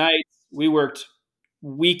 late nights. We worked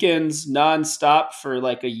weekends nonstop for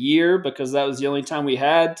like a year because that was the only time we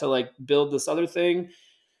had to like build this other thing.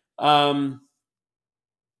 Um,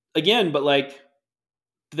 Again, but like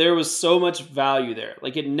there was so much value there.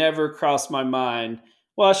 Like it never crossed my mind.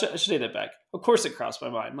 Well, I should take that back. Of course it crossed my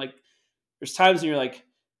mind. Like there's times when you're like,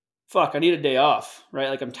 fuck, I need a day off, right?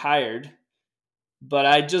 Like I'm tired, but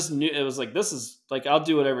I just knew it was like, this is like, I'll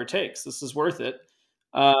do whatever it takes. This is worth it.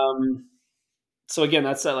 Um, so again,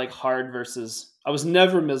 that's that like hard versus, I was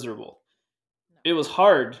never miserable. It was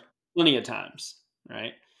hard plenty of times,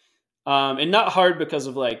 right? And not hard because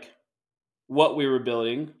of like what we were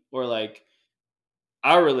building or like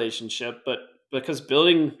our relationship, but because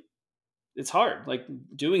building, it's hard. Like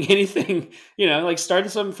doing anything, like starting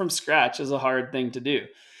something from scratch is a hard thing to do.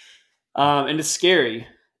 And it's scary.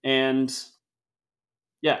 And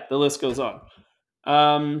yeah, the list goes on.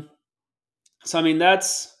 Um, so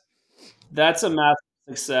that's a massive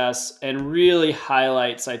success and really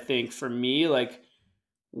highlights, I think, for me, like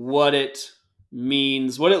what it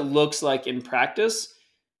means, what it looks like in practice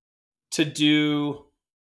to do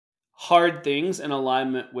hard things in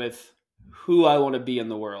alignment with who I want to be in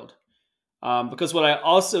the world. Because what I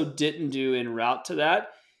also didn't do en route to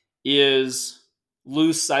that is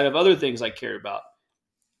lose sight of other things I care about,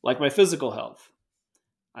 like my physical health.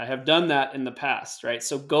 I have done that in the past, right?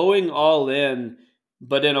 So going all in,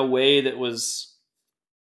 but in a way that was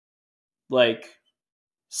like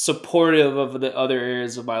supportive of the other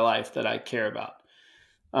areas of my life that I care about.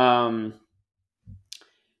 Um,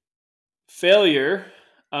 Failure,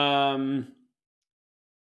 um,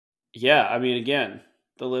 yeah, I mean, again,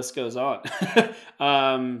 the list goes on.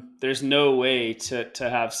 There's no way to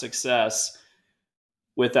have success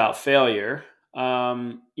without failure.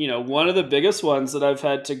 One of the biggest ones that I've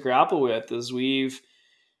had to grapple with is we've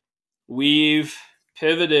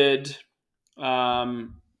pivoted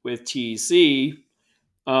with TEC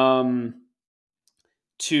um,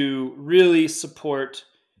 to really support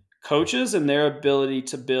coaches and their ability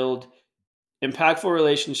to build impactful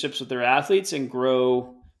relationships with their athletes and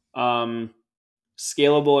grow um,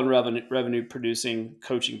 scalable and revenue producing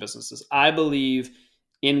coaching businesses. I believe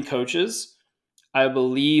in coaches. I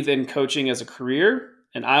believe in coaching as a career,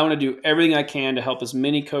 and I want to do everything I can to help as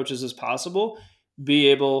many coaches as possible be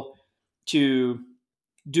able to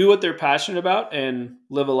do what they're passionate about and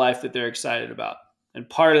live a life that they're excited about. And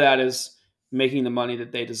part of that is making the money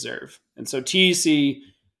that they deserve. And so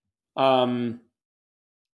um,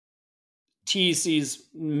 TEC's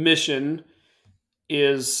mission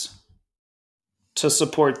is to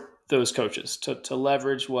support those coaches, to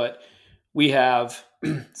leverage what we have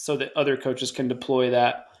so that other coaches can deploy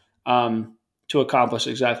that to accomplish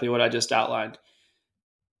exactly what I just outlined.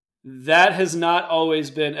 That has not always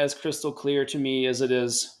been as crystal clear to me as it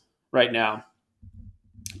is right now.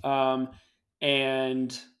 Um,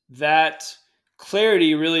 and that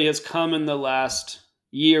clarity really has come in the last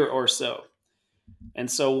year or so. And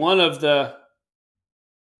so one of the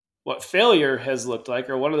what failure has looked like,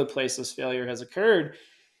 or one of the places failure has occurred,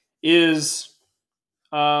 is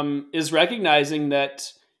recognizing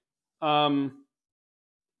that um,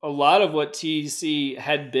 a lot of what TEC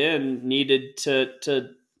had been needed to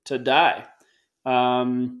die.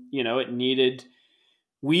 It needed.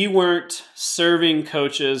 We weren't serving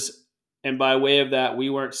coaches, and by way of that,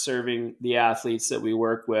 we weren't serving the athletes that we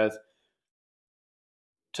work with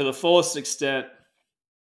to the fullest extent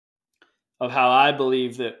of how I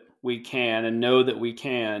believe that we can and know that we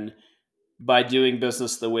can by doing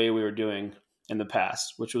business the way we were doing in the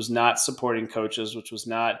past, which was not supporting coaches, which was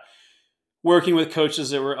not working with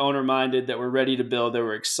coaches that were owner minded, that were ready to build, that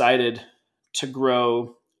were excited to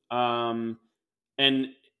grow. And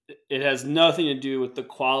it has nothing to do with the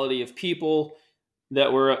quality of people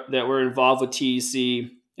that were involved with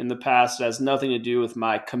TEC in the past. It has nothing to do with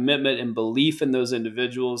my commitment and belief in those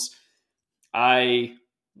individuals. I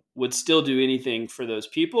would still do anything for those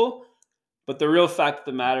people, but the real fact of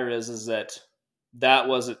the matter is that that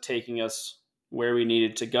wasn't taking us where we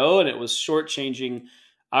needed to go, and it was shortchanging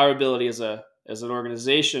our ability as an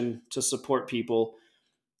organization to support people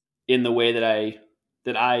in the way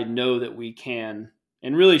that I know that we can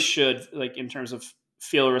and really should, like in terms of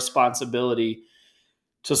feel a responsibility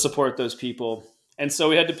to support those people. And so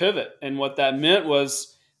we had to pivot, and what that meant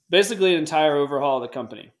was basically an entire overhaul of the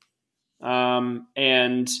company,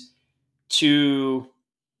 and to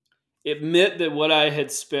admit that what I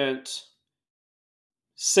had spent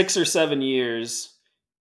 6 or 7 years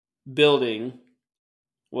building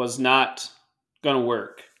was not going to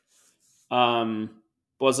work,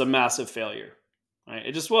 was a massive failure. Right?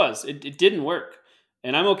 It just was. It didn't work,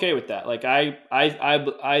 and I'm okay with that. Like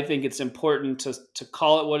I think it's important to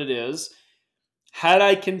call it what it is. Had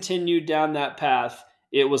I continued down that path,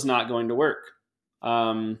 it was not going to work,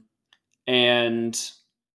 um, and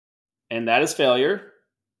that is failure,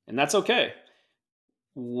 and that's okay.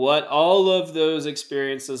 What all of those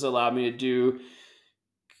experiences allowed me to do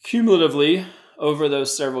cumulatively over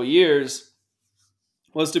those several years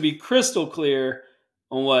was to be crystal clear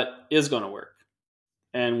on what is going to work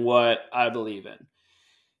and what I believe in.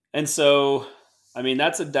 And so, I mean,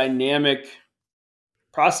 that's a dynamic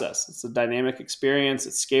process. It's a dynamic experience.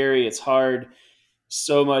 It's scary. It's hard.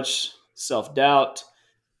 So much self doubt.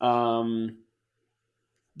 But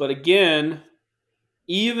again,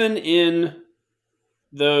 even in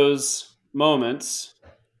those months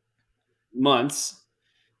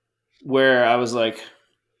where I was like,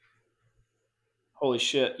 holy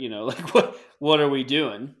shit, like what are we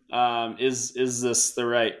doing? Is this the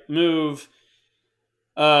right move?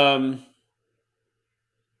 Um,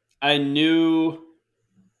 I knew,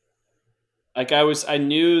 like I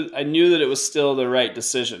knew that it was still the right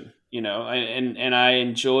decision, and I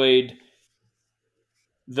enjoyed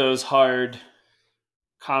those hard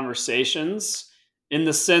conversations, in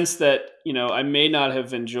the sense that, I may not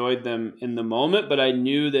have enjoyed them in the moment, but I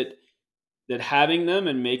knew that having them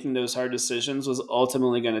and making those hard decisions was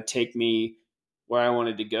ultimately going to take me where I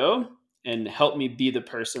wanted to go and help me be the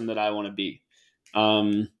person that I want to be.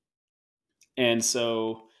 Um, and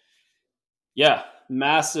so, yeah,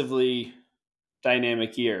 massively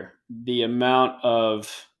dynamic year. The amount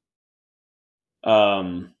of,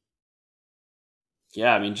 um,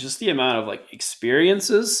 yeah, I mean, just the amount of like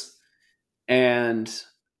experiences. And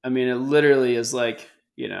I mean, it literally is like,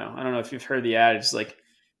 I don't know if you've heard the adage, it's like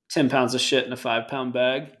 10 pounds of shit in a 5 pound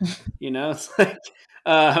bag. It's like,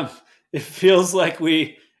 um, it feels like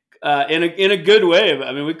we, in a good way. But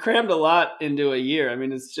I mean, we crammed a lot into a year. I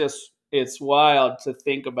mean, it's wild to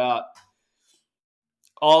think about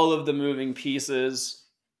all of the moving pieces,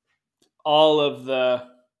 all of the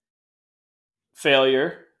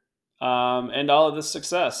failure, and all of the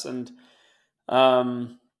success.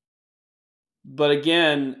 Um, but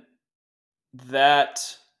again, that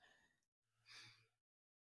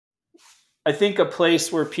I think a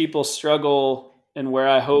place where people struggle and where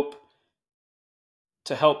I hope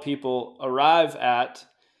to help people arrive at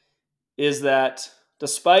is that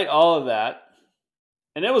despite all of that,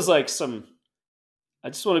 and it was like I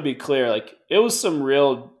just want to be clear, like it was some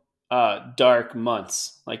real dark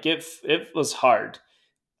months. Like it was hard,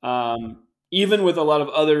 even with a lot of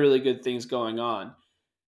other really good things going on.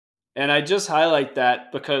 And I just highlight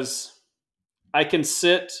that because I can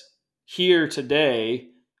sit here today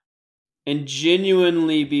and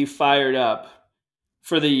genuinely be fired up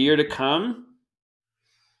for the year to come,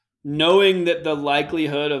 knowing that the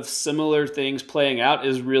likelihood of similar things playing out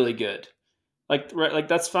is really good. Like, right, like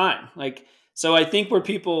that's fine. Like, so I think where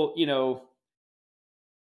people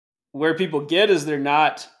get is they're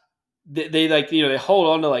not, they like, they hold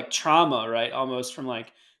on to like trauma, right? Almost from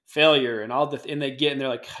like failure and and they're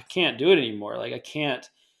like, I can't do it anymore. Like, I can't,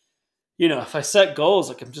 if I set goals,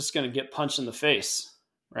 like I'm just going to get punched in the face.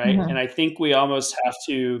 Right. And Mhm. I think we almost have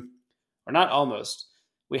to, or not almost,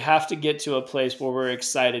 we have to get to a place where we're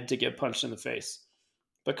excited to get punched in the face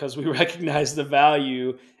because we recognize the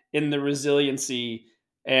value in the resiliency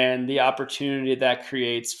and the opportunity that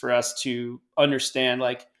creates for us to understand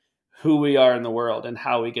like who we are in the world and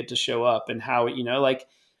how we get to show up and how, like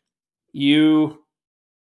you,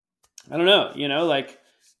 I don't know, like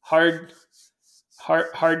hard,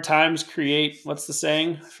 hard times create, what's the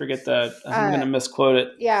saying? I forget I'm going Uh, to misquote it.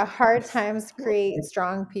 yeah, hard times create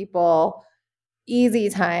strong people. Easy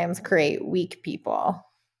times create weak people.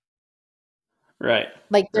 Right.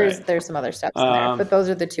 Like Right. there's some other steps in there, Um, but those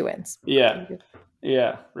are the two ends. yeah.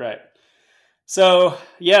 Yeah. Right. So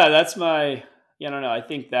yeah, that's my, I don't know. I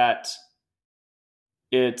think that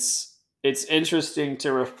it's interesting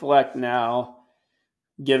to reflect now,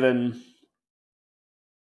 given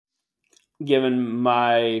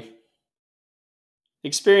my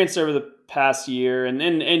experience over the past year and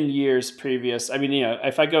in years previous. I mean,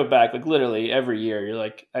 if I go back, like literally every year, you're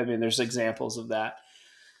like, I mean, there's examples of that.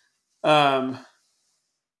 Um.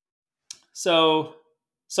 So,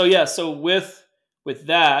 yeah. So with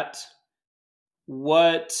that,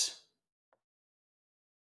 what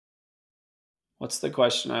what's the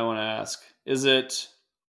question I want to ask? Is it?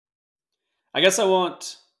 I guess I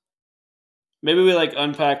want. Maybe we like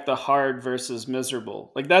unpack the hard versus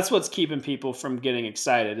miserable. Like that's what's keeping people from getting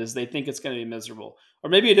excited is they think it's going to be miserable.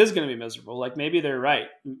 Or maybe it is going to be miserable. Like maybe they're right.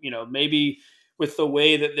 Maybe with the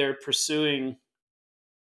way that they're pursuing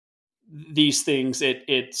these things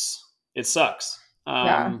it sucks.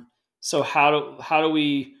 Yeah. So how do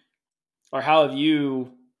we, or how have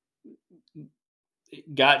you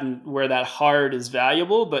gotten where that hard is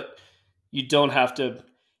valuable but you don't have to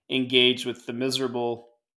engage with the miserable?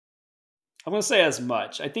 I'm gonna say as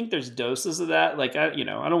much. I think there's doses of that. Like I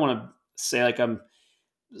don't want to say like I'm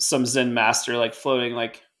some Zen master, like floating,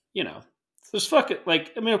 like you know, there's fucking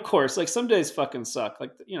like I mean, of course, like some days fucking suck,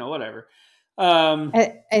 like whatever. Um,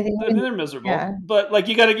 I think they're miserable, yeah. but like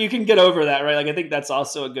you can get over that, right? Like I think that's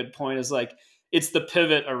also a good point. Is like it's the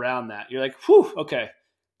pivot around that. You're like, whew, okay,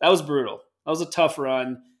 that was brutal. That was a tough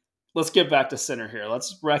run. Let's get back to center here.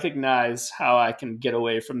 Let's recognize how I can get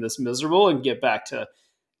away from this miserable and get back to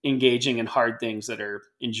engaging in hard things that are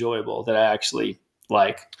enjoyable that I actually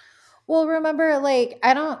like. Well, remember, like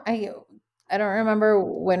I don't remember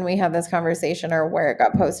when we had this conversation or where it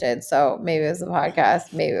got posted. So maybe it was the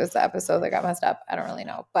podcast, maybe it was the episode that got messed up. I don't really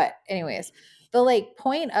know. But anyways, the like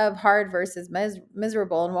point of hard versus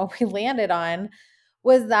miserable and what we landed on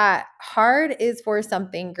was that hard is for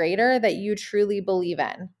something greater that you truly believe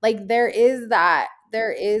in. Like there is that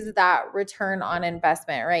return on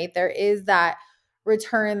investment, right? There is that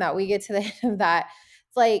return that we get to the end of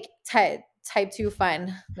It's like type 2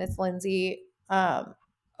 fun. Miss Lindsay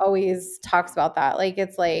always talks about that. Like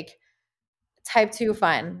it's like type 2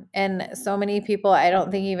 fun. And so many people I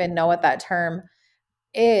don't think even know what that term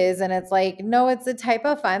is. And it's like, no, it's a type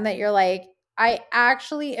of fun that you're like, I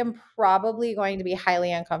actually am probably going to be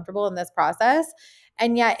highly uncomfortable in this process.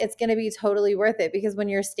 And yet it's going to be totally worth it because when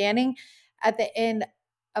you're standing at the end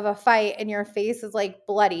of a fight and your face is like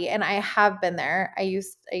bloody, and I have been there. I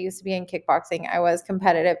used to be in kickboxing. I was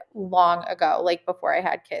competitive long ago, like before I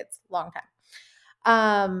had kids, long time.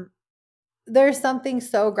 Um there's something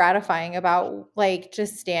so gratifying about like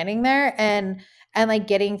just standing there and like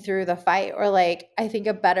getting through the fight, or like I think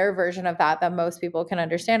a better version of that most people can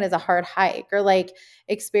understand is a hard hike, or like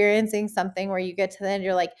experiencing something where you get to the end,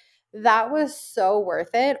 you're like, that was so worth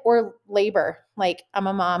it. Or labor, like I'm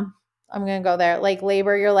a mom, I'm gonna go there, like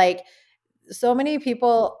labor, you're like, so many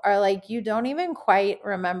people are like, you don't even quite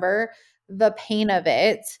remember the pain of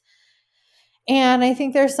it. And I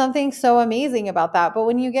think there's something so amazing about that. But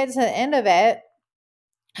when you get to the end of it,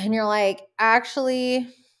 and you're like, actually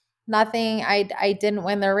nothing, I didn't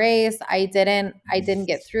win the race, I didn't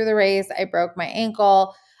get through the race, I broke my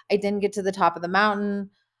ankle, I didn't get to the top of the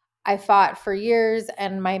mountain, I fought for years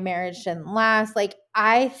and my marriage didn't last. Like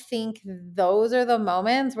I think those are the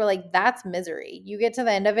moments where like that's misery. You get to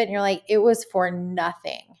the end of it and you're like, it was for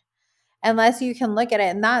nothing. Unless you can look at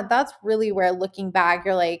it, and that's really where looking back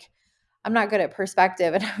you're like, I'm not good at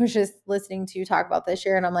perspective. And I was just listening to you talk about this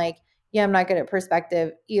year, and I'm like, yeah, I'm not good at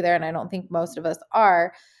perspective either. And I don't think most of us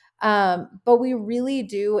are. But we really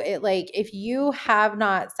do it. Like, if you have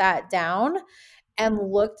not sat down and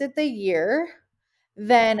looked at the year,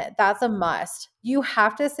 then that's a must. You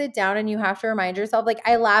have to sit down and you have to remind yourself. Like,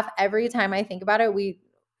 I laugh every time I think about it.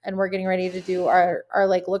 We're getting ready to do our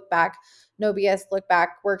like look back, no BS look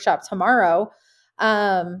back workshop tomorrow.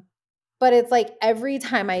 Um, but it's like every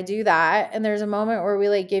time I do that, and there's a moment where we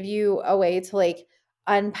like give you a way to like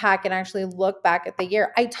unpack and actually look back at the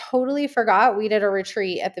year. I totally forgot we did a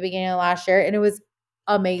retreat at the beginning of last year and it was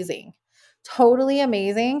amazing. Totally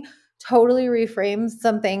amazing. Totally reframed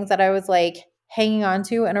some things that I was like hanging on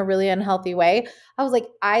to in a really unhealthy way. I was like,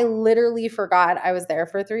 I literally forgot I was there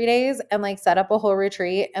for 3 days and like set up a whole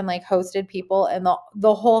retreat and like hosted people and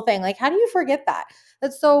the whole thing. Like, how do you forget that?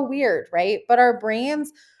 That's so weird, right? But our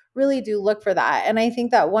brains really do look for that. And I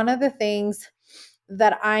think that one of the things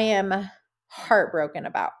that I am heartbroken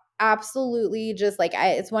about, absolutely just like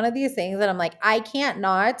it's one of these things that I'm like, I can't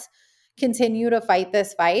not continue to fight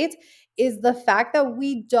this fight, is the fact that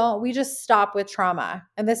we just stop with trauma.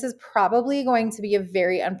 And this is probably going to be a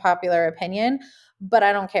very unpopular opinion, but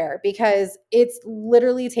I don't care because it's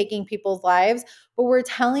literally taking people's lives. But we're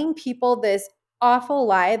telling people this awful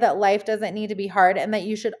lie that life doesn't need to be hard and that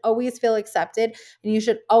you should always feel accepted and you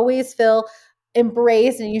should always feel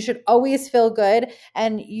embraced and you should always feel good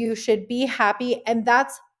and you should be happy. And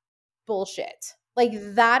that's bullshit. Like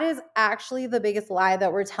that is actually the biggest lie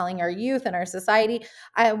that we're telling our youth and our society.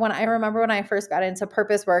 I remember when I first got into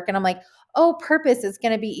purpose work and I'm like, "Oh, purpose is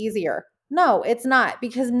going to be easier." No, it's not,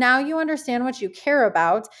 because now you understand what you care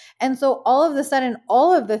about. And so all of a sudden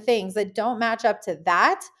all of the things that don't match up to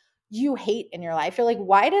that, you hate in your life. You're like,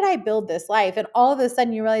 "Why did I build this life?" And all of a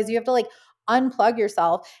sudden you realize you have to like unplug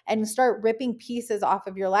yourself and start ripping pieces off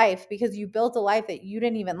of your life because you built a life that you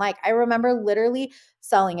didn't even like. I remember literally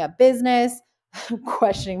selling a business,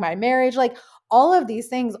 questioning my marriage, like all of these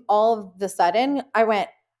things. All of the sudden, I went,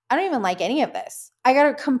 I don't even like any of this. I got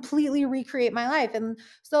to completely recreate my life. And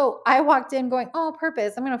so I walked in going, "Oh,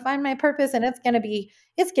 purpose. I'm going to find my purpose and it's going to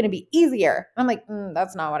be easier." I'm like,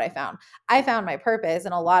 that's not what I found. I found my purpose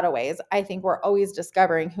in a lot of ways. I think we're always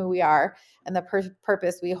discovering who we are and the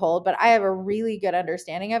purpose we hold, but I have a really good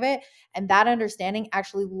understanding of it. And that understanding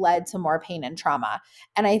actually led to more pain and trauma.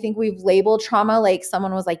 And I think we've labeled trauma, like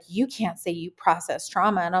someone was like, "You can't say you process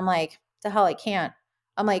trauma." And I'm like, "To hell, I can't."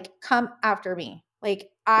 I'm like, "Come after me."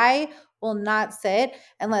 Like, I will not sit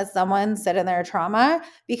and let someone sit in their trauma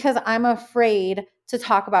because I'm afraid to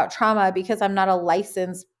talk about trauma because I'm not a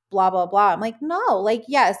licensed blah, blah, blah. I'm like, no, like,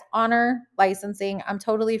 yes, honor licensing. I'm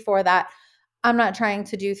totally for that. I'm not trying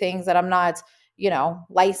to do things that I'm not,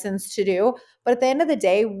 licensed to do. But at the end of the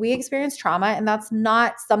day, we experience trauma, and that's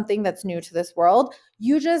not something that's new to this world.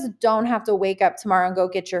 You just don't have to wake up tomorrow and go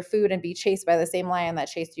get your food and be chased by the same lion that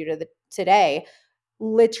chased you today,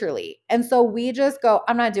 literally. And so we just go,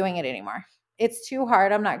 I'm not doing it anymore. It's too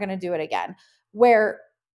hard. I'm not going to do it again. Where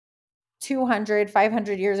 200,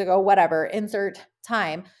 500 years ago, whatever, insert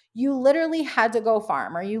time, you literally had to go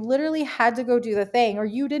farm, or you literally had to go do the thing, or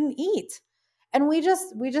you didn't eat. And we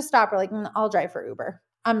just stopped. We're like, I'll drive for Uber.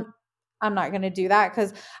 I'm not going to do that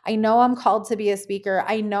because I know I'm called to be a speaker.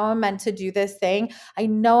 I know I'm meant to do this thing. I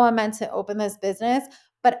know I'm meant to open this business,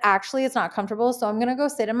 but actually it's not comfortable. So I'm going to go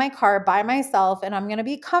sit in my car by myself and I'm going to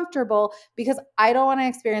be comfortable because I don't want to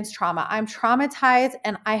experience trauma. I'm traumatized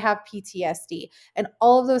and I have PTSD, and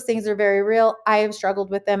all of those things are very real. I have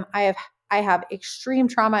struggled with them. I have extreme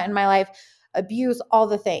trauma in my life, abuse, all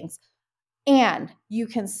the things. And you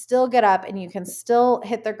can still get up and you can still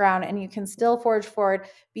hit the ground and you can still forge forward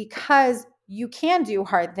because you can do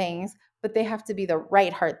hard things, but they have to be the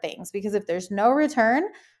right hard things. Because if there's no return,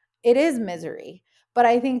 it is misery. But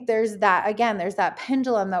I think there's that, again, there's that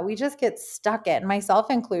pendulum that we just get stuck in, myself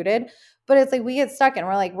included. But it's like we get stuck in,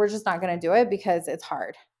 we're like, we're just not going to do it because it's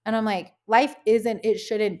hard. And I'm like, life isn't, it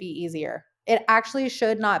shouldn't be easier. It actually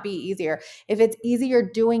should not be easier. If it's easy, you're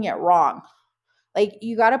doing it wrong. Like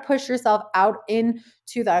you got to push yourself out into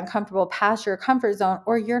the uncomfortable past your comfort zone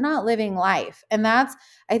or you're not living life. And that's,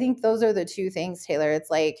 I think those are the two things, Taylor. It's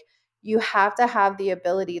like you have to have the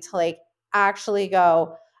ability to like actually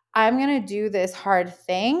go, I'm going to do this hard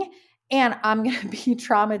thing and I'm going to be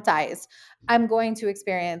traumatized. I'm going to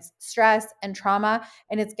experience stress and trauma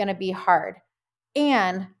and it's going to be hard.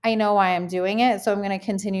 And I know why I'm doing it. So I'm going to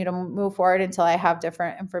continue to move forward until I have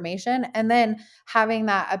different information. And then having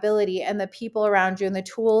that ability and the people around you and the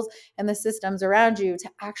tools and the systems around you to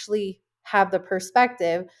actually have the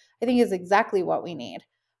perspective, I think is exactly what we need.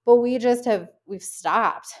 But we've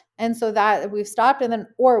stopped. And so that we've stopped and then,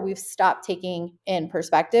 or we've stopped taking in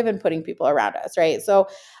perspective and putting people around us. Right. So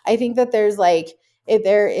I think that there's like, if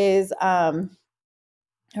there is,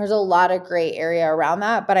 there's a lot of gray area around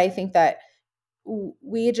that. But I think that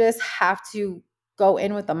we just have to go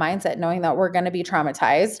in with the mindset knowing that we're going to be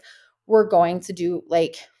traumatized. We're going to do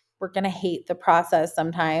like, we're going to hate the process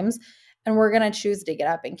sometimes, and we're going to choose to get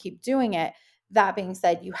up and keep doing it. That being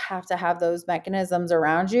said, you have to have those mechanisms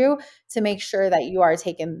around you to make sure that you are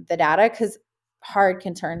taking the data because hard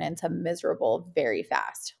can turn into miserable very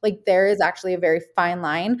fast. Like there is actually a very fine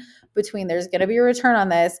line between there's going to be a return on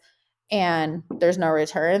this and there's no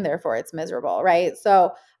return, therefore it's miserable, right?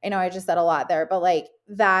 So I know I just said a lot there, but like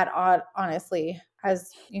that honestly,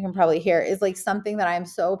 as you can probably hear, is like something that I'm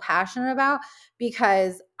so passionate about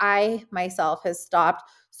because I myself has stopped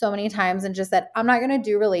so many times and just said, I'm not going to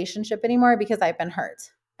do relationship anymore because I've been hurt.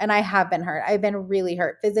 And I have been hurt. I've been really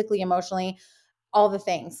hurt physically, emotionally, all the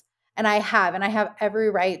things. And I have every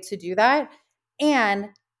right to do that. And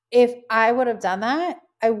if I would have done that,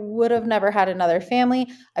 I would have never had another family.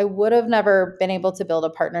 I would have never been able to build a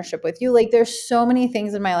partnership with you. Like there's so many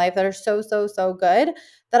things in my life that are so, so, so good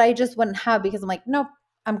that I just wouldn't have because I'm like, nope,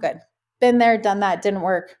 I'm good. Been there, done that, didn't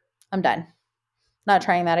work. I'm done. Not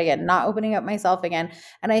trying that again, not opening up myself again.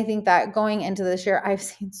 And I think that going into this year, I've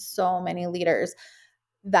seen so many leaders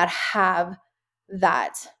that have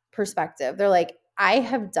that perspective. They're like, I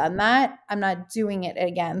have done that. I'm not doing it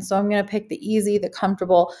again. So I'm going to pick the easy, the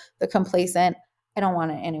comfortable, the complacent. I don't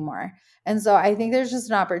want it anymore. And so I think there's just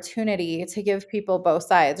an opportunity to give people both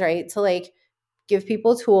sides, right? To like give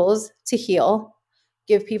people tools to heal,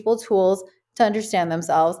 give people tools to understand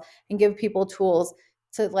themselves, and give people tools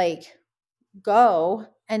to like go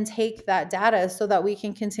and take that data so that we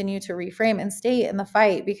can continue to reframe and stay in the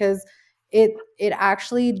fight because it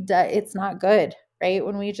actually it's not good, right?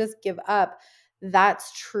 When we just give up,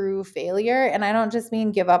 that's true failure. And I don't just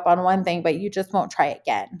mean give up on one thing, but you just won't try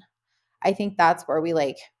again. I think that's where we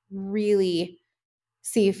like really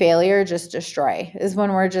see failure just destroy, is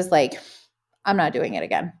when we're just like, I'm not doing it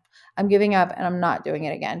again. I'm giving up and I'm not doing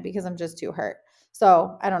it again because I'm just too hurt.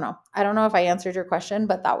 So I don't know. I don't know if I answered your question,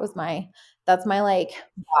 but that's my like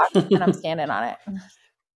box and I'm standing on it.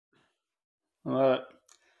 Well,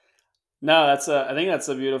 no, I think that's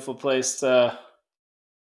a beautiful place to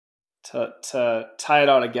tie it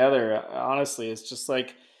all together. Honestly, it's just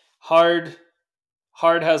like hard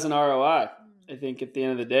hard has an ROI. I think at the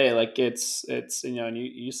end of the day, like it's and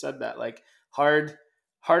you said that like hard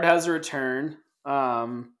hard has a return,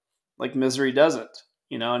 like misery doesn't.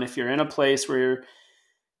 And if you're in a place where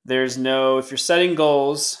if you're setting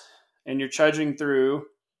goals and you're trudging through,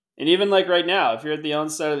 and even like right now, if you're at the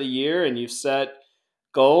onset of the year and you've set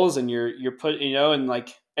goals and you're put, and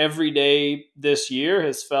like every day this year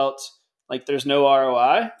has felt like there's no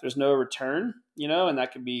ROI, there's no return, and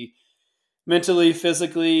that could be mentally,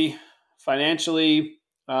 physically, financially,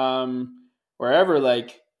 wherever,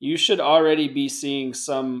 like you should already be seeing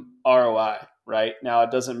some ROI right now.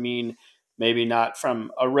 It doesn't mean maybe not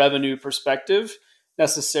from a revenue perspective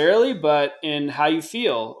necessarily, but in how you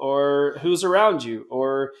feel or who's around you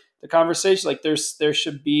or the conversation. Like there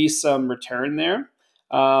should be some return there,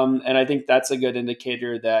 and I think that's a good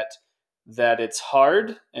indicator that that it's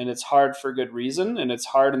hard, and it's hard for good reason, and it's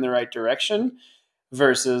hard in the right direction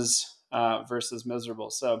versus miserable.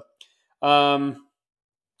 So um,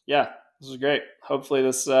 yeah, this is great. Hopefully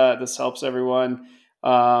this helps everyone.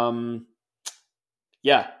 Um,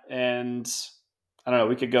 yeah, and I don't know,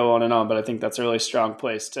 we could go on and on, but I think that's a really strong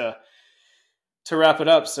place to wrap it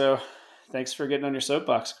up. So thanks for getting on your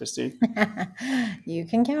soapbox, Christine. You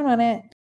can count on it.